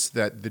convinced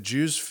that the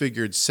Jews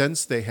figured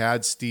since they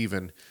had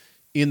Stephen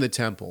in the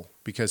temple,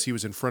 because he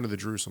was in front of the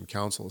Jerusalem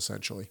council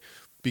essentially,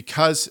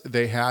 because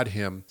they had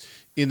him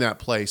in that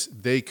place,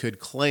 they could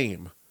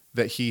claim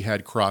that he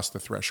had crossed the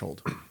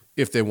threshold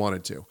if they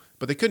wanted to.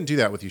 But they couldn't do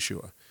that with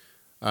Yeshua,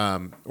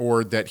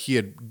 or that he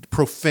had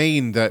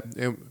profaned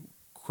that,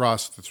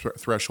 crossed the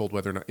threshold,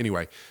 whether or not,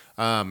 anyway.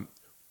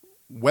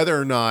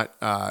 Whether or not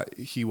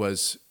he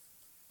was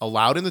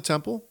allowed in the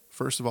temple,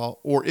 first of all,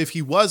 or if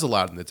he was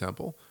allowed in the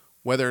temple,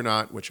 whether or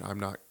not, which I'm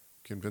not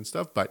convinced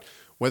of, but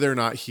whether or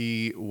not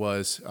he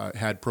was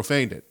had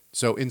profaned it.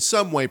 So in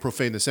some way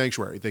profaned the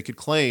sanctuary. They could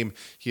claim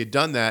he had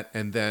done that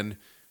and then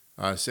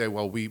say,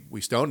 well,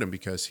 we stoned him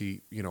because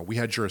we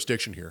had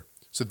jurisdiction here.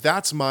 So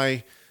that's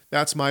my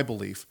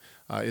belief,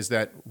 is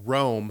that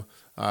Rome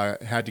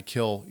had to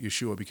kill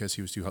Yeshua because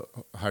he was too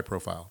high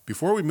profile.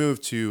 Before we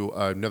move to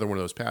another one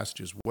of those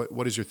passages,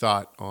 what is your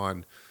thought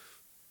on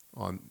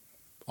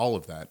all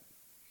of that?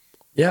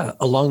 Yeah,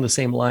 along the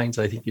same lines,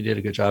 I think you did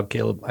a good job,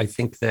 Caleb. I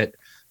think that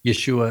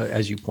Yeshua,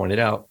 as you pointed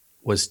out,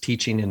 was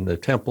teaching in the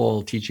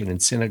temple, teaching in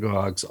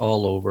synagogues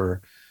all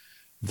over,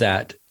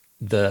 that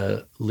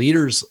the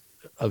leaders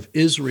of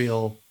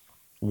Israel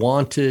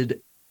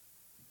wanted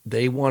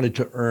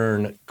to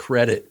earn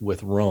credit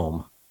with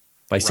Rome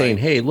by saying,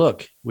 hey,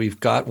 look, we've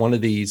got one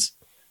of these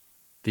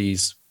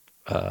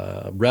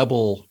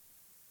rebel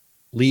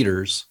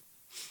leaders.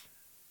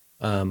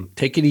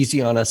 Take it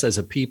easy on us as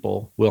a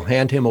people. We'll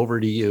hand him over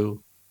to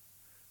you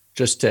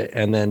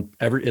and then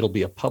it'll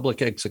be a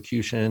public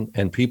execution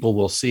and people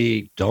will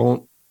see,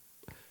 don't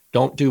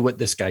do what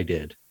this guy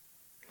did.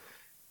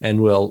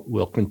 And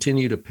we'll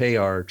continue to pay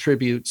our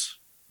tributes.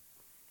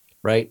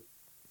 Right.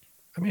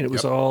 I mean, it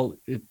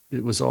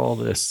was all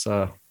this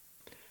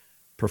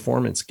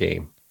performance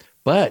game.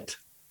 But,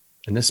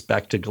 and this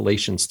back to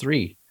Galatians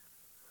 3,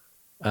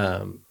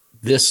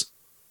 this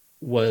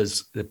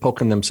was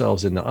poking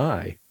themselves in the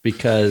eye,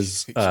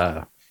 because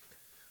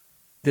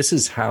this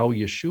is how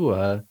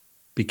Yeshua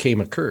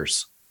became a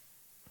curse.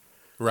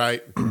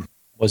 Right.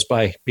 Was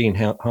by being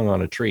hung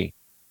on a tree.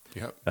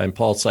 Yep. And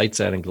Paul cites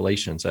that in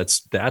Galatians.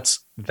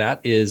 That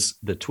is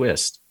the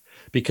twist,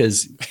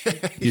 because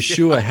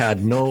Yeshua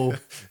had no,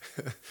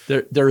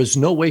 there is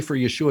no way for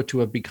Yeshua to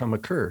have become a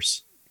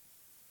curse.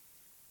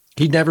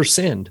 He never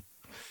sinned.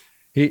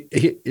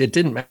 It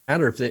didn't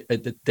matter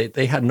if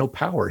they had no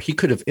power. He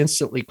could have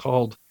instantly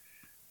called,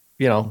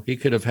 he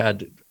could have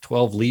had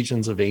 12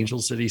 legions of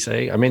angels, did he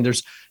say? I mean,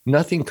 there's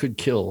nothing could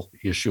kill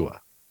Yeshua,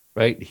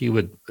 right? He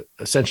would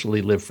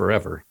essentially live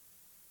forever.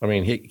 I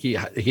mean, he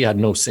had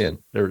no sin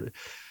there,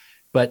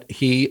 but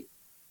the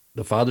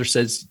Father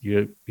says,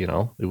 it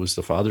was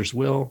the Father's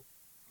will.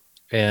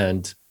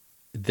 And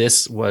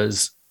this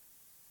was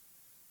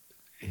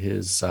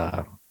his,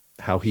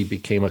 how he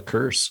became a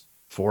curse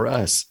for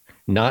us,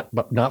 not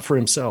for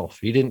himself.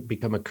 He didn't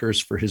become a curse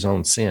for his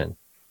own sin.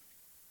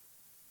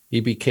 He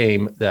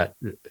became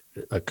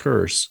a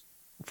curse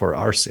for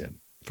our sin,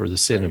 for the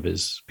sin of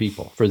his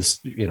people. For this,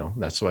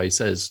 that's why he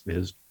says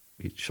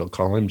he shall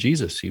call him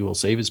Jesus. He will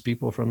save his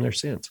people from their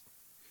sins.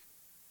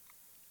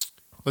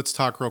 Let's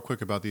talk real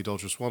quick about the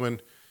adulterous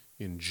woman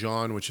in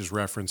John, which is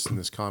referenced in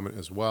this comment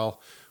as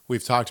well.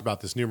 We've talked about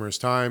this numerous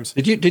times.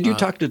 Did you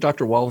talk to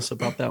Dr. Wallace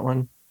about that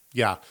one?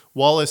 Yeah.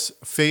 Wallace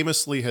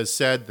famously has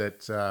said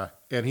that,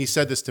 and he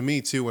said this to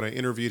me too when I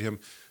interviewed him,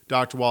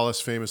 Dr. Wallace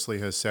famously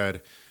has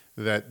said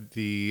that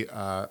the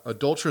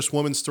adulterous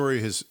woman story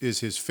is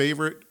his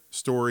favorite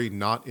story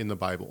not in the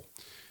Bible.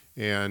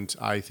 And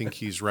I think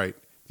he's right.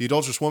 The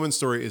adulterous woman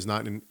story is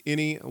not in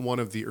any one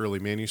of the early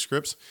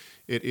manuscripts.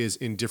 It is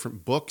in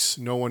different books.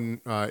 No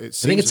one. I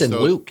think it's in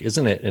Luke,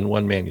 isn't it? In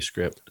one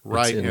manuscript,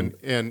 right?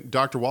 And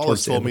Dr.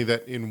 Wallace told me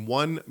that in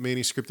one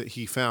manuscript that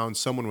he found,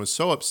 someone was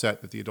so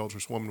upset that the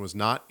adulterous woman was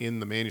not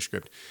in the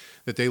manuscript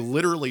that they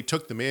literally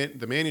took the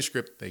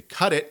manuscript, they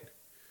cut it,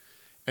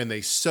 and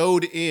they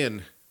sewed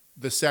in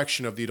the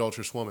section of the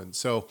adulterous woman.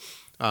 So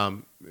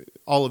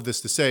all of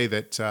this to say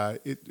that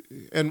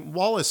and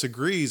Wallace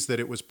agrees that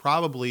it was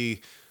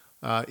probably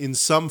in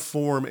some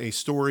form a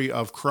story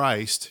of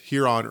Christ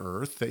here on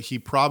earth, that he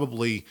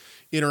probably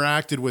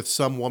interacted with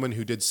some woman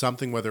who did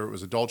something, whether it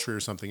was adultery or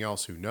something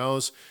else, who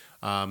knows,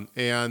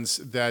 and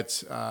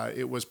that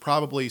it was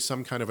probably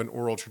some kind of an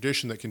oral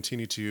tradition that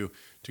continued to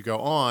go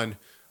on,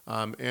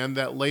 and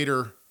that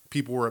later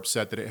people were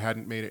upset that it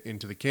hadn't made it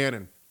into the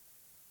canon.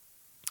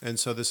 And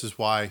so this is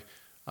why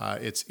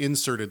it's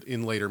inserted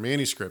in later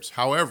manuscripts.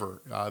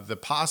 However, the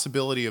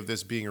possibility of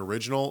this being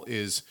original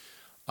is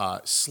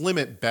slim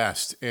at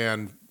best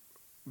and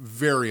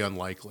very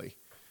unlikely.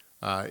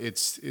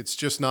 It's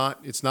just not.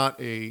 It's not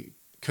a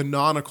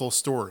canonical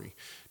story.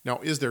 Now,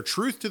 is there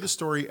truth to the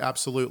story?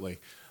 Absolutely.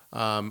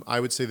 I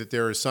would say that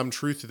there is some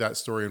truth to that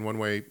story in one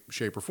way,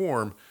 shape, or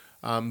form.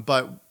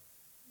 But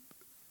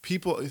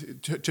people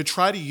to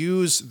try to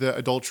use the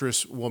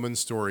adulterous woman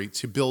story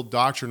to build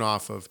doctrine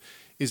off of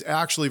is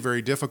actually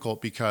very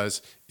difficult, because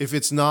if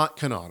it's not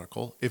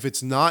canonical, if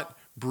it's not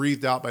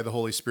breathed out by the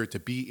Holy Spirit to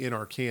be in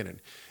our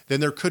canon, then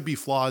there could be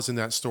flaws in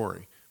that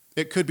story.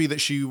 It could be that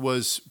she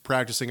was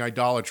practicing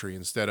idolatry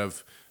instead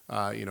of,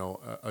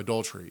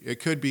 adultery.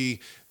 It could be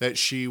that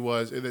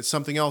that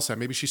something else happened.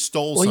 Maybe she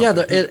stole something. Well,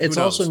 yeah, it's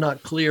also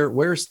not clear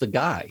where's the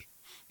guy.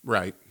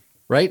 Right.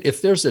 Right.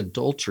 If there's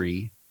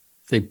adultery,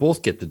 they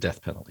both get the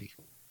death penalty.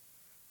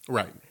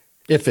 Right.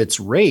 If it's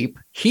rape,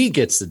 he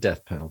gets the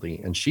death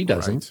penalty and she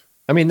doesn't. Right.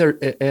 I mean,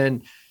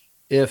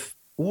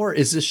 or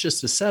is this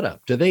just a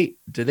setup? Do they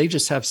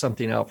just have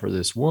something out for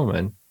this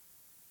woman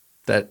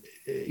that,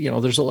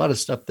 there's a lot of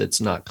stuff that's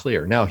not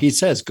clear. Now he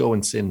says, go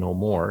and sin no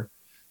more.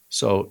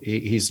 So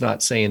he's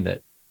not saying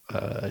that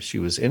she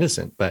was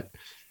innocent, but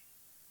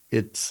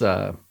it's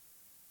the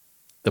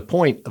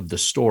point of the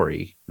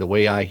story, the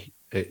way I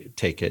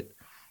take it,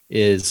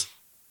 is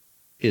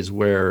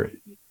where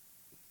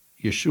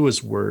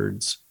Yeshua's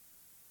words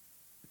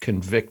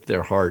convict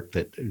their heart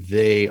that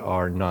they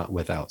are not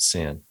without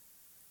sin.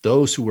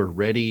 Those who were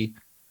ready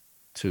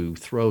to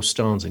throw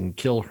stones and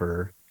kill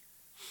her,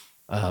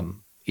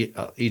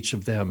 each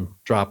of them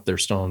dropped their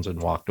stones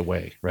and walked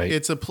away. Right?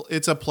 It's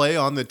a play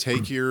on the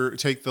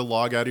take the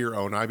log out of your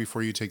own eye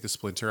before you take the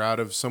splinter out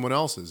of someone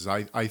else's.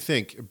 I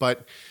think,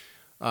 but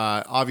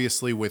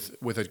obviously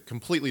with a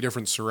completely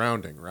different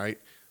surrounding. Right?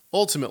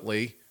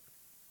 Ultimately,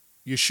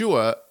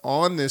 Yeshua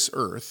on this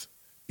earth,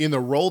 in the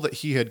role that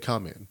he had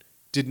come in,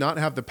 did not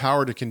have the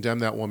power to condemn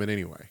that woman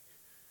anyway.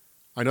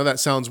 I know that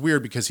sounds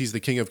weird because he's the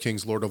King of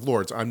Kings, Lord of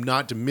Lords. I'm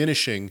not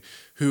diminishing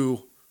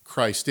who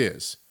Christ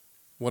is.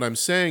 What I'm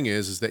saying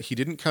is that he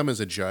didn't come as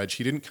a judge.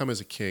 He didn't come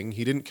as a king.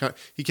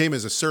 He came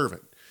as a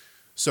servant.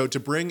 So to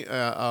bring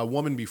a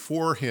woman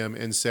before him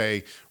and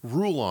say,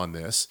 rule on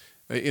this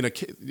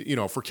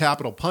for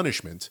capital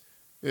punishment,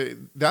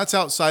 that's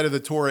outside of the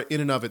Torah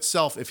in and of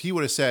itself. If he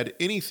would have said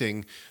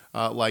anything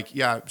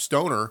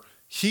stone her,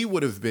 he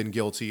would have been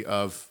guilty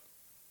of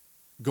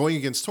going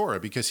against Torah,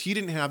 because he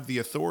didn't have the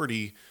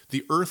authority,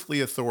 the earthly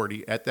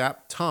authority at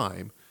that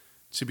time,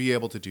 to be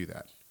able to do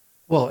that.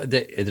 Well,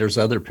 there's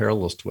other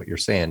parallels to what you're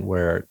saying,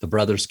 where the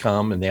brothers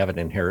come and they have an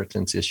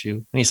inheritance issue.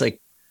 And he's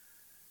like,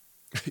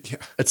 yeah,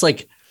 it's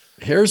like,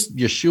 here's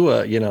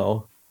Yeshua,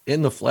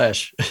 in the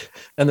flesh.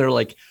 And they're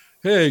like,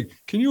 hey,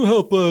 can you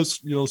help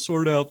us,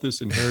 sort out this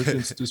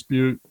inheritance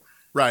dispute?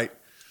 Right.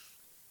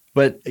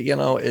 But,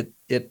 it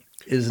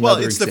is well,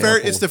 another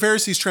example. It's the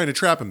Pharisees trying to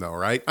trap him, though,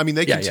 right? I mean,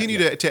 they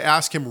continue to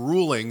ask him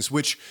rulings,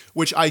 which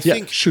I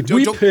think should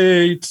we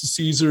pay to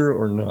Caesar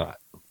or not?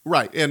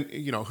 Right, and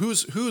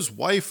whose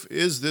wife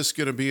is this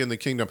going to be in the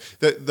kingdom?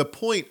 The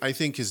point, I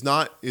think, is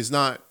not.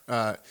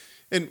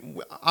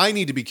 And I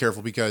need to be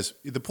careful, because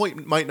the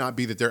point might not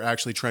be that they're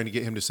actually trying to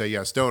get him to say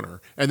yes, stone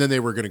her, and then they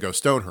were going to go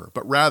stone her.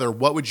 But rather,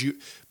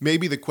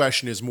 maybe the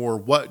question is more,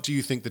 what do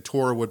you think the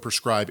Torah would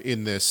prescribe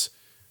in this?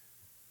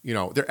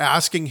 They're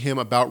asking him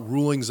about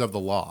rulings of the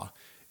law.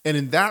 And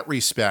in that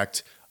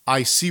respect,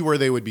 I see where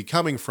they would be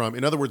coming from.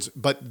 In other words,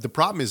 but the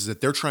problem is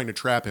that they're trying to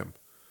trap him.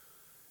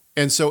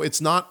 And so it's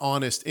not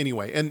honest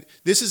anyway. And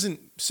this isn't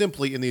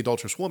simply in the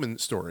adulterous woman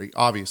story,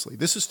 obviously.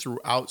 This is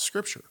throughout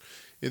Scripture.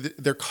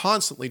 They're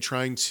constantly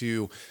trying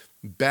to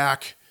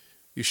back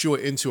Yeshua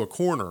into a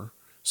corner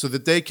so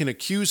that they can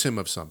accuse him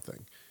of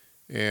something.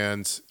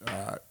 And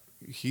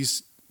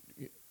he's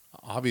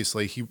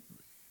obviously,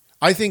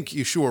 I think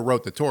Yeshua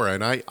wrote the Torah,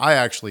 and I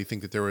actually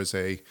think that there was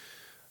a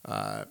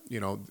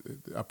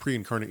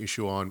pre-incarnate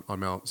Yeshua on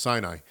Mount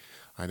Sinai.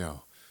 I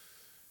know.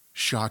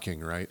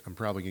 Shocking, right? I'm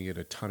probably going to get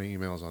a ton of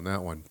emails on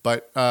that one.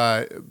 But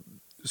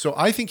so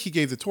I think he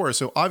gave the Torah.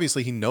 So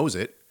obviously he knows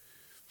it.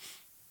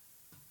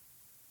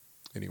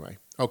 Anyway,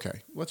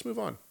 okay, let's move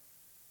on.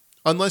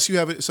 Unless you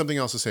have something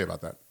else to say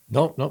about that.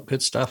 No,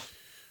 good stuff.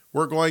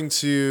 We're going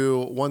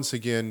to, once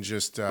again,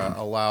 just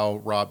allow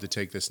Rob to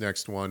take this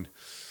next one.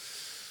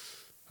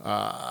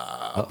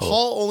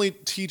 Paul only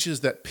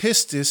teaches that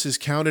pistis is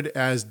counted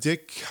as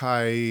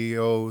dikaiosune.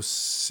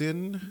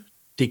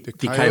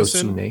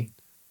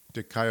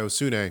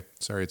 Dikaiosune.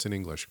 Sorry, it's in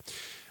English.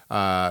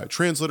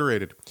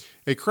 Transliterated.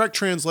 A correct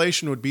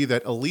translation would be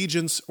that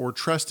allegiance or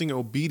trusting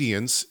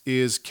obedience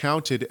is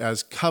counted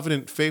as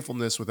covenant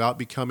faithfulness without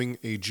becoming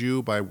a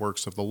Jew by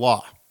works of the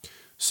law.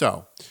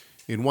 So,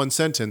 in one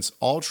sentence,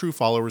 all true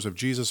followers of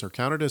Jesus are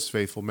counted as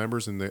faithful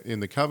members in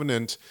the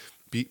covenant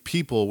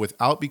people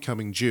without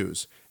becoming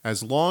Jews.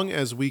 As long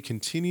as we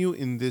continue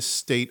in this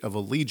state of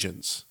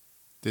allegiance,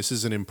 this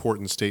is an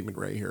important statement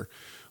right here,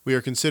 we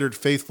are considered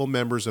faithful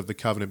members of the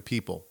covenant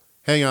people.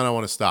 Hang on, I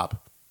want to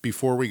stop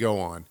before we go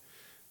on.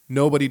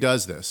 Nobody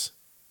does this.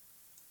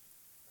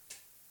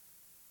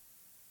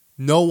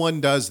 No one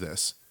does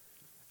this.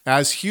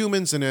 As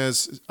humans and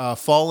as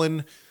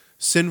fallen,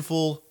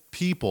 sinful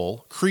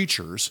people,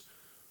 creatures,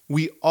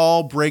 we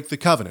all break the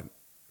covenant.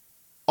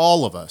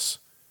 All of us.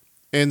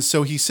 And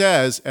so he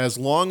says, as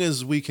long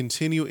as we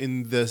continue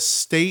in the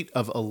state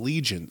of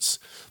allegiance,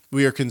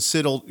 we are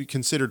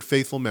considered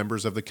faithful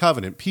members of the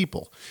covenant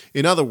people.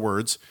 In other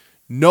words,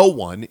 no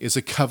one is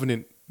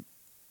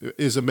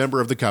a member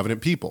of the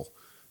covenant people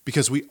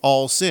because we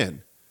all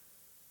sin.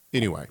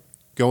 Anyway,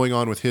 going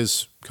on with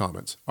his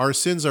comments. Our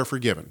sins are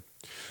forgiven,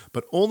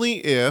 but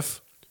only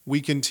if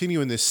we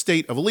continue in this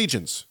state of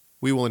allegiance,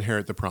 we will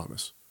inherit the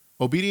promise.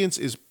 Obedience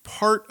is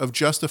part of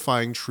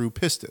justifying true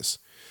pistis.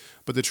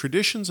 But the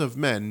traditions of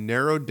men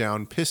narrowed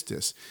down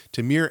pistis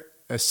to mere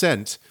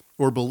assent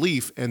or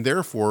belief, and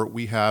therefore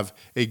we have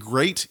a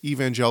great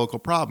evangelical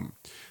problem.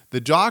 The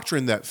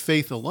doctrine that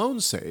faith alone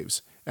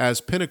saves,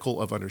 as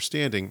pinnacle of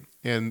understanding,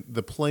 and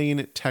the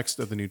plain text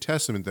of the New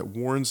Testament that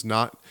warns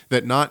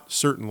that not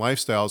certain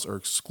lifestyles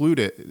are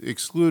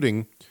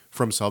excluding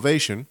from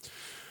salvation.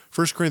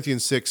 1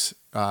 Corinthians 6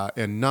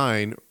 and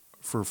 9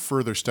 for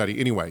further study.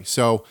 Anyway,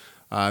 so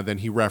then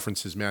he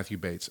references Matthew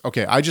Bates.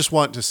 Okay, I just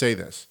want to say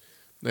this.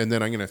 And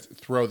then I'm going to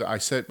throw I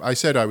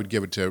said I would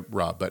give it to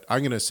Rob, but I'm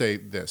going to say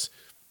this.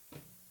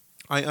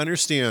 I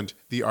understand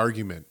the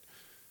argument.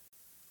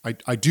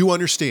 I do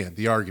understand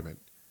the argument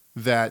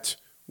that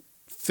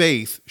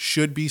faith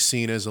should be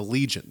seen as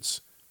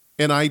allegiance.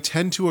 And I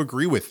tend to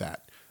agree with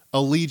that.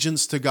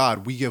 Allegiance to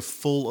God. We give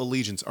full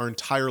allegiance. Our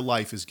entire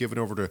life is given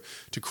over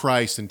to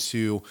Christ and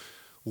to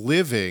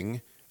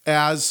living,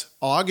 as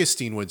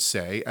Augustine would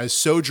say, as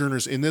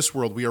sojourners in this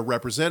world. We are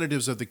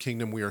representatives of the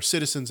kingdom. We are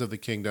citizens of the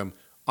kingdom.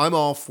 I'm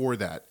all for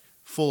that,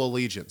 full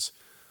allegiance.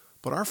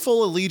 But our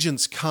full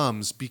allegiance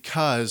comes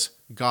because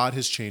God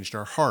has changed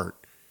our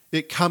heart.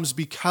 It comes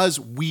because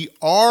we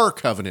are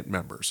covenant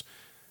members,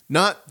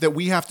 not that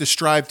we have to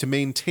strive to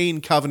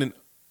maintain covenant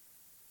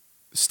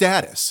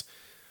status.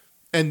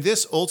 And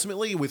this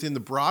ultimately, within the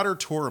broader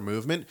Torah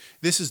movement,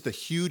 this is the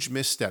huge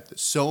misstep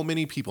that so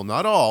many people,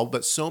 not all,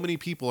 but so many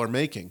people are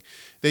making.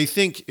 They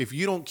think if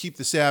you don't keep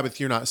the Sabbath,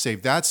 you're not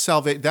saved.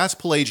 That's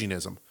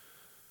Pelagianism.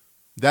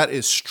 That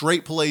is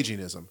straight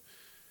Pelagianism.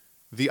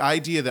 The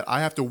idea that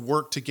I have to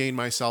work to gain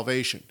my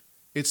salvation.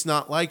 It's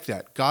not like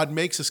that. God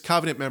makes us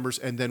covenant members,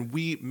 and then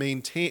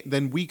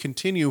we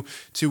continue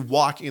to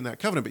walk in that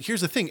covenant. But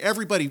here's the thing: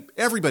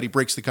 everybody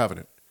breaks the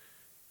covenant.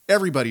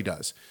 Everybody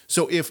does.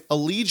 So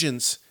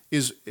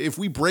if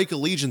we break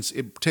allegiance,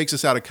 it takes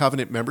us out of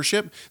covenant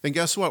membership, then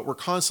guess what? We're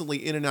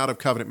constantly in and out of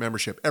covenant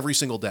membership every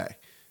single day.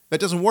 That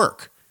doesn't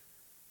work.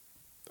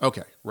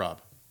 Okay,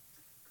 Rob.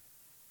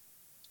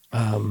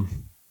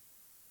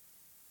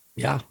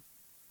 Yeah.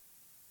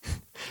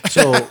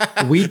 So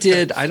we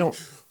did, I don't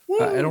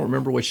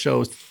remember what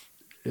shows,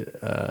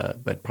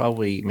 but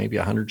probably maybe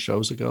 100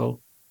 shows ago.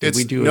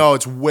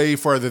 It's way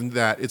farther than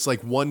that. It's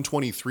like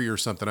 123 or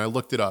something. I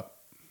looked it up.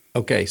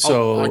 Okay.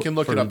 So I can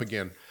look it up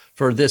again.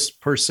 For this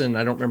person,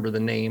 I don't remember the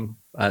name.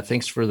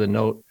 Thanks for the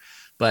note.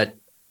 But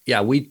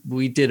yeah,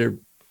 we did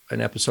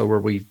an episode where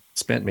we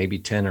spent maybe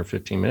 10 or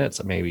 15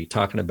 minutes maybe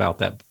talking about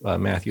that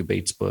Matthew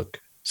Bates book,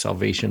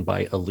 Salvation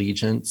by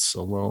Allegiance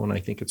Alone, I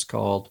think it's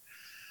called.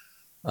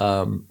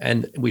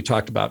 And we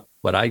talked about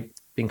what I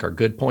think are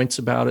good points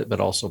about it, but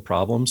also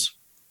problems.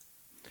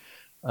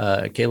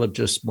 Caleb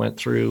just went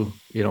through,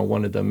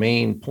 one of the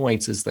main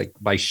points is like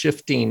by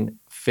shifting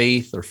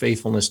faith or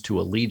faithfulness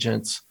to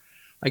allegiance,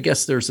 I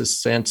guess there's a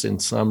sense in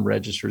some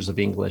registers of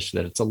English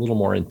that it's a little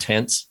more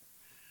intense,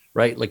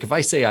 right? Like if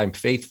I say I'm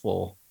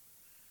faithful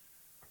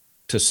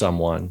to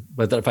someone,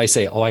 but if I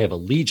say, I have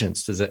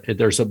allegiance,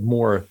 there's a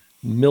more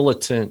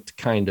militant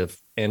kind of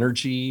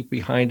energy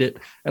behind it.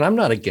 And I'm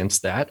not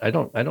against that. I'm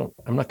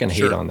not going to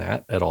hate on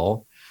that at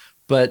all.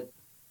 But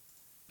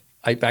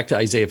back to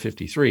Isaiah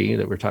 53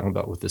 that we're talking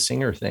about with the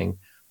singer thing.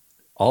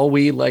 All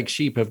we like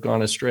sheep have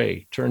gone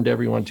astray, turned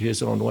everyone to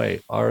his own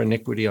way. Our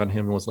iniquity on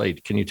him was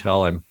laid. Can you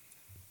tell I'm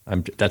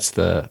That's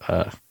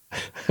the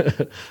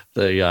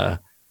the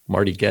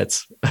Marty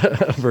Getz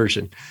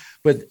version,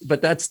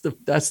 but that's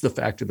the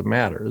fact of the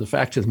matter. The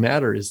fact of the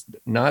matter is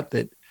not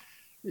that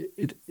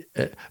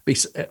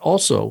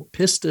also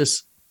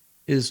pistis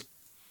is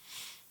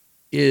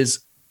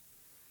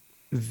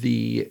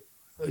the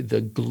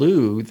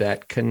glue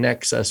that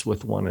connects us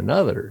with one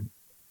another,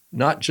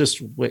 not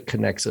just what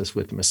connects us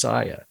with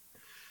Messiah.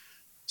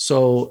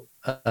 So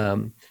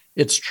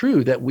it's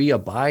true that we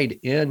abide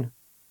in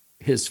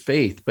his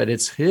faith, but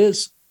it's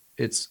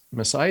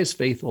Messiah's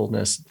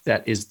faithfulness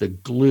that is the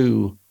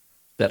glue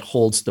that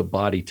holds the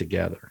body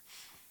together.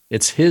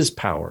 It's his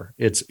power.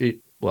 It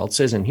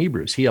says in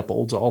Hebrews, he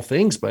upholds all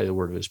things by the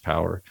word of his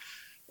power.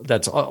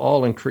 That's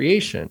all in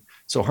creation.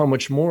 So how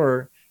much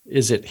more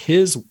is it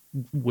his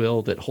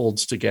will that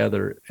holds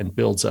together and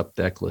builds up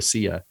the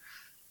ecclesia?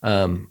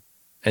 And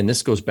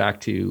this goes back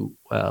to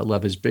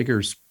Love is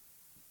Bigger's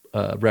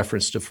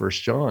reference to 1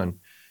 John,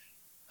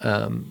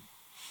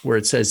 where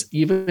it says,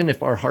 even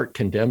if our heart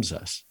condemns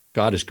us,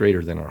 God is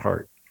greater than our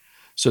heart.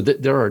 So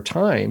that there are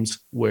times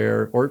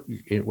where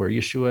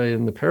Yeshua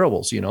in the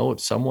parables,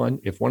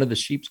 if one of the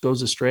sheep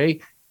goes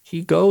astray,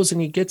 he goes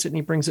and he gets it and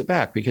he brings it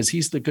back because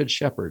he's the good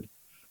shepherd.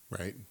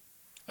 Right.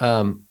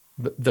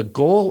 The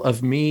goal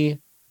of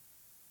me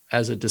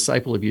as a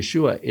disciple of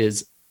Yeshua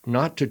is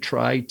not to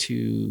try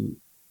to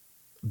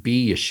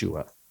be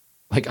Yeshua.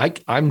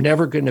 Like I'm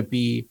never going to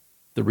be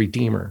the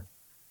Redeemer.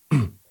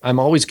 I'm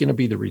always going to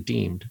be the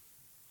redeemed.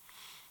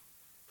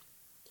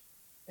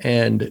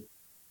 And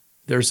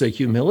there's a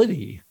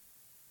humility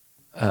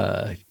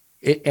and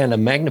a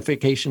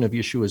magnification of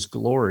Yeshua's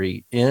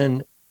glory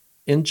in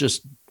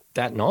just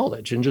that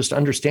knowledge and just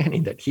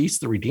understanding that he's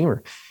the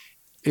Redeemer.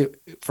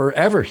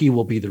 Forever he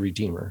will be the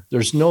Redeemer.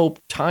 There's no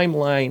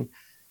timeline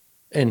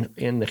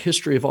in the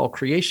history of all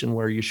creation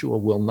where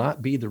Yeshua will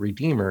not be the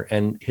Redeemer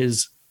and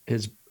his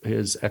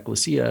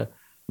ecclesia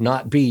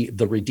not be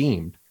the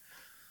redeemed.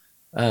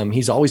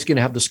 He's always going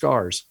to have the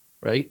scars,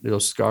 right?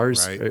 Those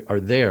scars are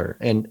there,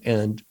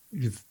 and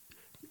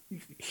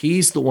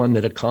he's the one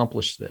that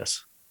accomplished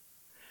this.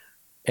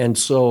 And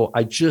so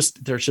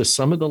there's just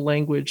some of the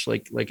language,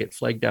 like it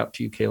flagged out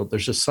to you, Caleb.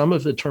 There's just some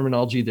of the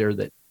terminology there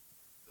that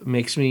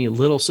makes me a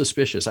little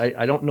suspicious.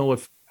 I don't know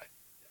if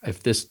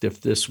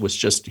this was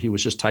just he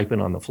was just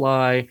typing on the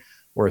fly,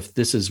 or if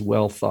this is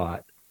well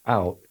thought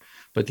out.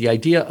 But the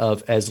idea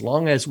of as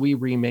long as we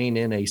remain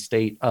in a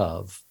state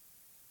of,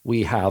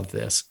 we have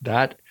this,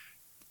 that's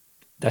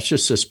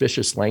just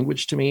suspicious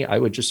language to me. I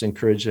would just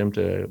encourage them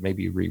to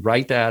maybe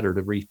rewrite that or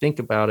to rethink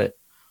about it.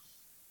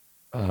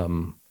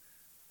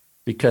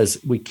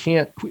 Because we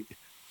can't,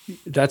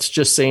 that's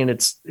just saying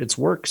it's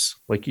works,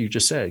 like you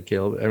just said,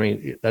 Caleb. I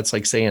mean, that's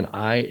like saying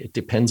it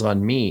depends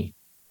on me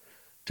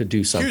to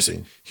do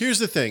something. Here's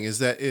the thing is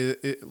that,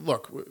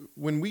 look,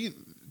 when we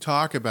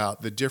talk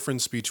about the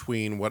difference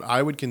between what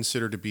I would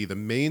consider to be the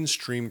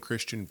mainstream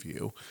Christian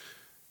view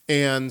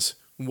and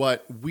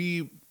what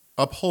we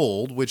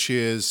uphold, which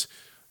is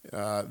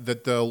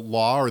that the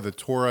law or the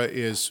Torah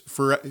is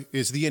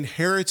the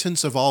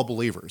inheritance of all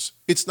believers.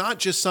 It's not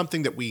just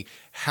something that we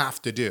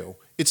have to do.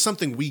 It's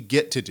something we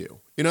get to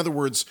do. In other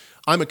words,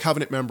 I'm a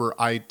covenant member.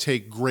 I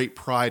take great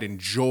pride and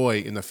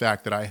joy in the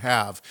fact that I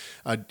have,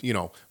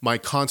 my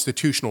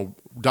constitutional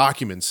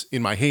documents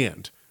in my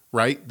hand,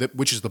 right?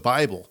 Which is the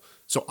Bible.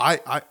 So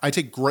I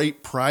take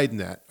great pride in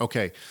that.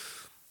 Okay.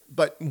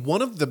 But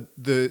one of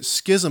the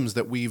schisms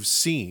that we've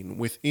seen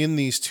within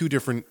these two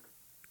different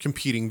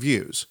competing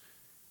views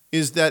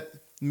is that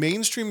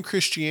mainstream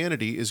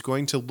Christianity is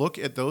going to look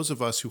at those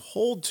of us who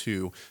hold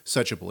to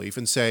such a belief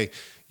and say,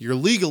 you're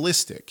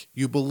legalistic.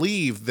 You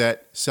believe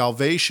that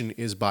salvation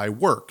is by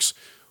works.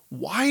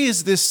 Why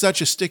is this such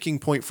a sticking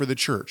point for the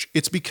church?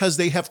 It's because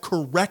they have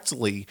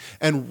correctly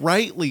and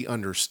rightly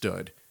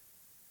understood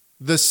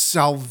the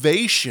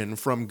salvation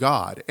from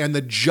God and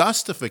the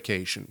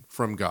justification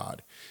from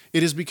God.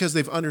 It is because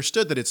they've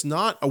understood that it's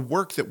not a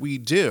work that we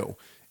do.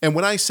 And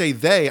when I say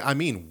they, I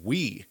mean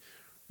we.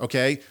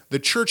 Okay? The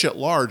church at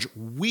large,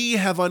 we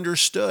have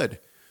understood.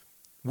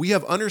 We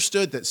have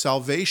understood that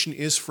salvation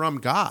is from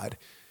God.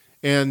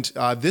 And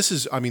this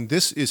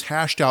is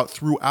hashed out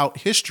throughout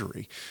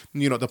history.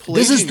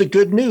 This is the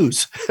good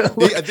news.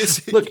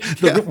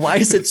 Why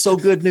is it so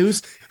good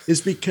news?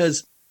 Is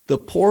because the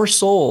poor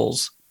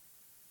souls,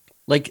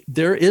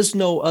 there is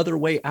no other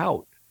way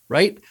out,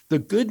 right? The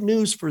good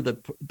news for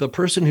the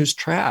person who's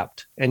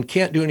trapped and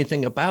can't do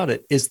anything about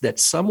it is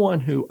that someone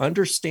who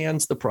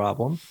understands the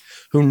problem,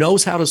 who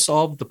knows how to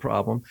solve the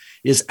problem,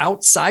 is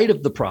outside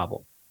of the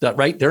problem. That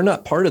right? They're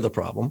not part of the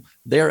problem.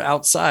 They're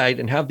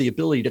outside and have the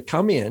ability to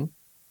come in,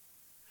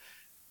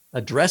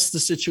 address the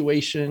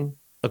situation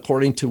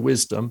according to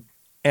wisdom,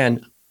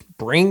 and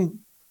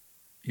bring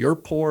your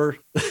poor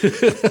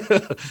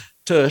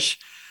tush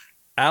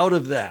out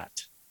of that.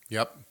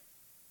 Yep.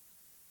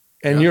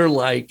 And you're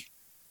like,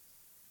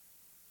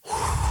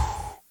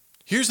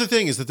 here's the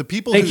thing: is that the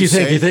people thank you.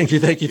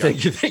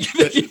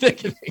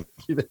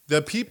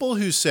 The people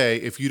who say,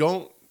 if you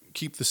don't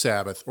keep the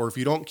Sabbath, or if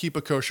you don't keep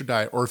a kosher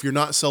diet, or if you're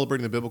not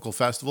celebrating the biblical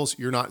festivals,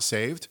 you're not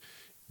saved.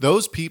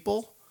 Those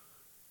people,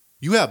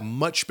 you have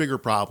much bigger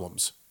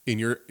problems in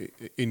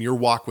your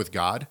walk with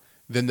God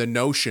than the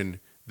notion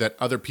that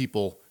other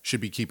people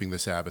should be keeping the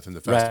Sabbath and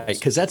the festivals. Right,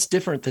 because that's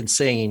different than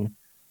saying,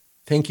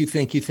 thank you,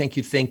 thank you, thank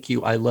you, thank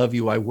you. I love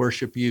you. I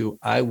worship you.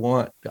 I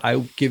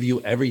give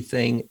you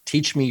everything.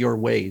 Teach me your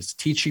ways.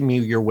 Teaching me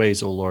your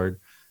ways, O Lord.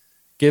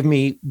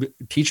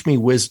 Teach me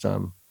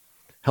wisdom.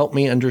 Help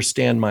me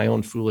understand my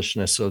own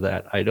foolishness so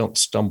that I don't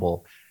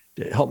stumble.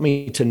 Help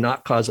me to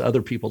not cause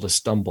other people to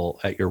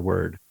stumble at your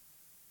word.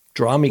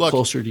 Draw me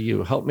closer to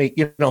you. Help me,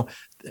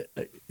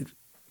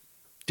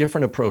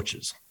 different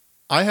approaches.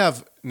 I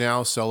have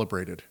now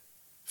celebrated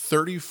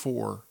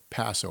 34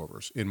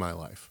 Passovers in my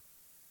life.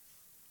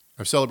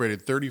 I've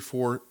celebrated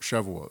 34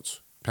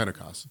 Shavuots,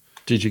 Pentecost.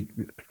 Did you?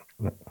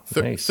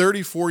 Nice.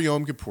 34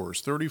 Yom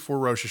Kippurs, 34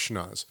 Rosh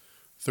Hashanahs,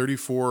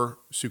 34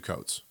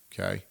 Sukkots,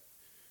 okay?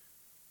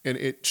 And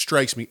it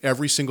strikes me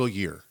every single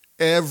year,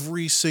 it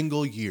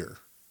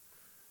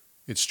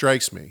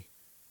strikes me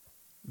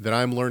that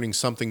I'm learning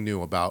something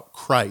new about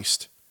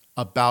Christ,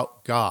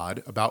 about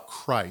God, about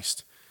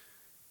Christ,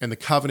 and the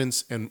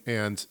covenants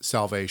and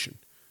salvation.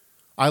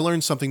 I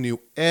learn something new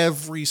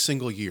every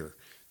single year.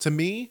 To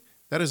me,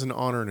 that is an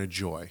honor and a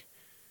joy.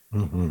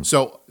 Mm-hmm.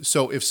 So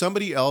if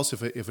somebody else,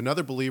 if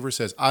another believer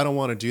says, I don't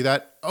want to do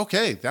that,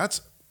 okay,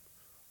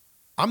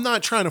 I'm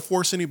not trying to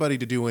force anybody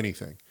to do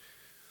anything.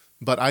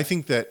 But I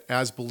think that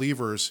as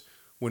believers,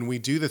 when we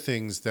do the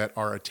things that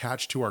are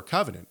attached to our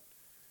covenant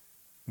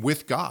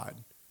with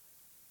God,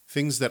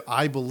 things that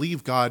I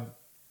believe God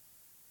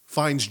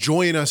finds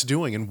joy in us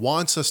doing and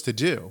wants us to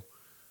do,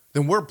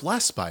 then we're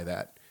blessed by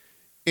that.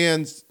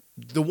 And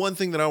the one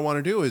thing that I want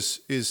to do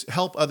is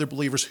help other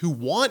believers who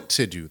want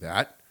to do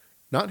that,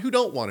 not who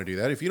don't want to do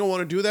that. If you don't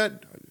want to do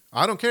that,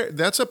 I don't care.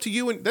 That's up to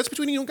you, and that's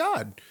between you and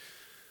God.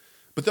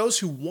 But those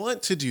who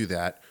want to do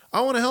that,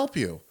 I want to help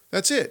you.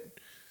 That's it.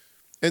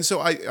 And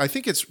so I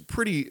think it's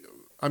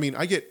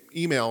I get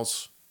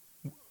emails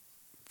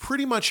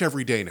pretty much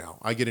every day now.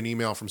 I get an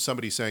email from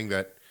somebody saying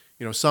that,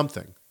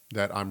 something,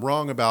 that I'm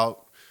wrong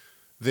about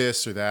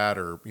this or that,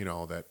 or,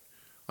 that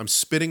I'm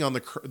spitting on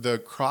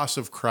the cross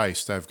of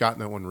Christ. I've gotten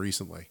that one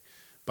recently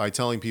by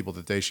telling people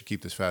that they should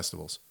keep these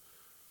festivals.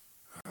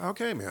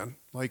 Okay, man,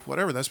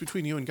 whatever, that's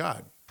between you and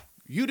God.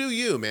 You do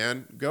you,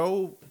 man.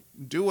 Go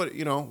do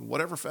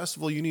whatever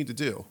festival you need to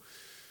do.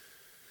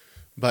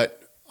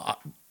 But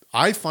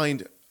I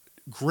find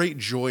great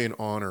joy and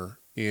honor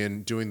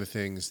in doing the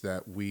things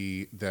that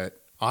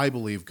I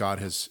believe God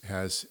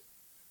has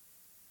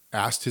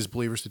asked his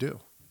believers to do.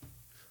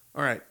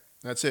 All right,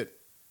 that's it.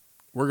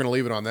 We're going to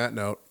leave it on that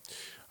note.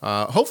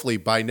 Hopefully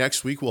by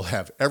next week, we'll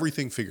have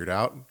everything figured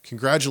out.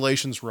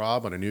 Congratulations,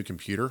 Rob, on a new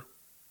computer.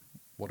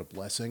 What a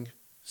blessing.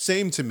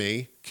 Same to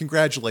me.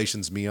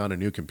 Congratulations, me, on a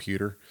new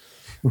computer.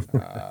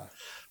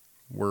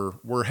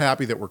 We're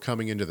happy that we're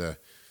coming into the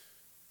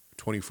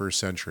 21st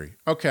century.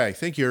 Okay,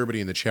 thank you, everybody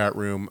in the chat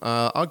room.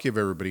 I'll give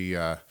everybody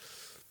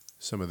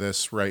some of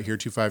this right here,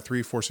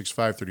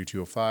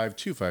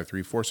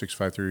 253-465-3205,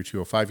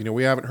 253-465-3205.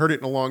 We haven't heard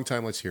it in a long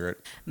time. Let's hear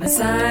it.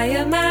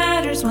 Messiah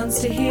Matters wants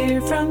to hear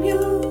from you.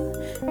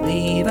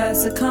 Leave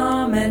us a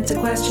comment, a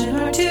question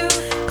or two.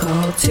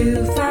 Call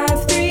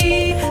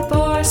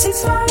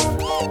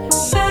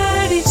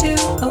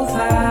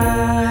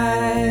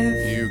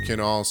 253-465-3205. You can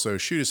also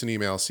shoot us an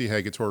email,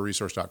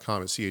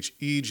 chegg@torahresource.com, it's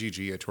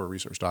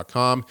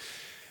chegg@torahresource.com.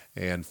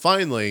 And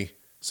finally,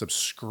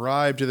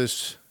 subscribe to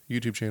this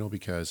YouTube channel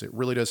because it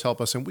really does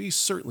help us, and we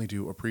certainly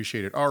do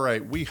appreciate it. All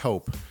right, we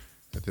hope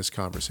that this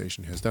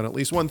conversation has done at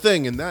least one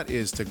thing, and that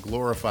is to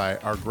glorify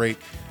our great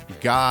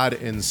God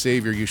and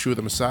Savior, Yeshua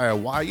the Messiah.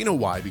 Why? You know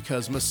why?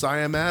 Because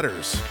Messiah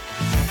matters.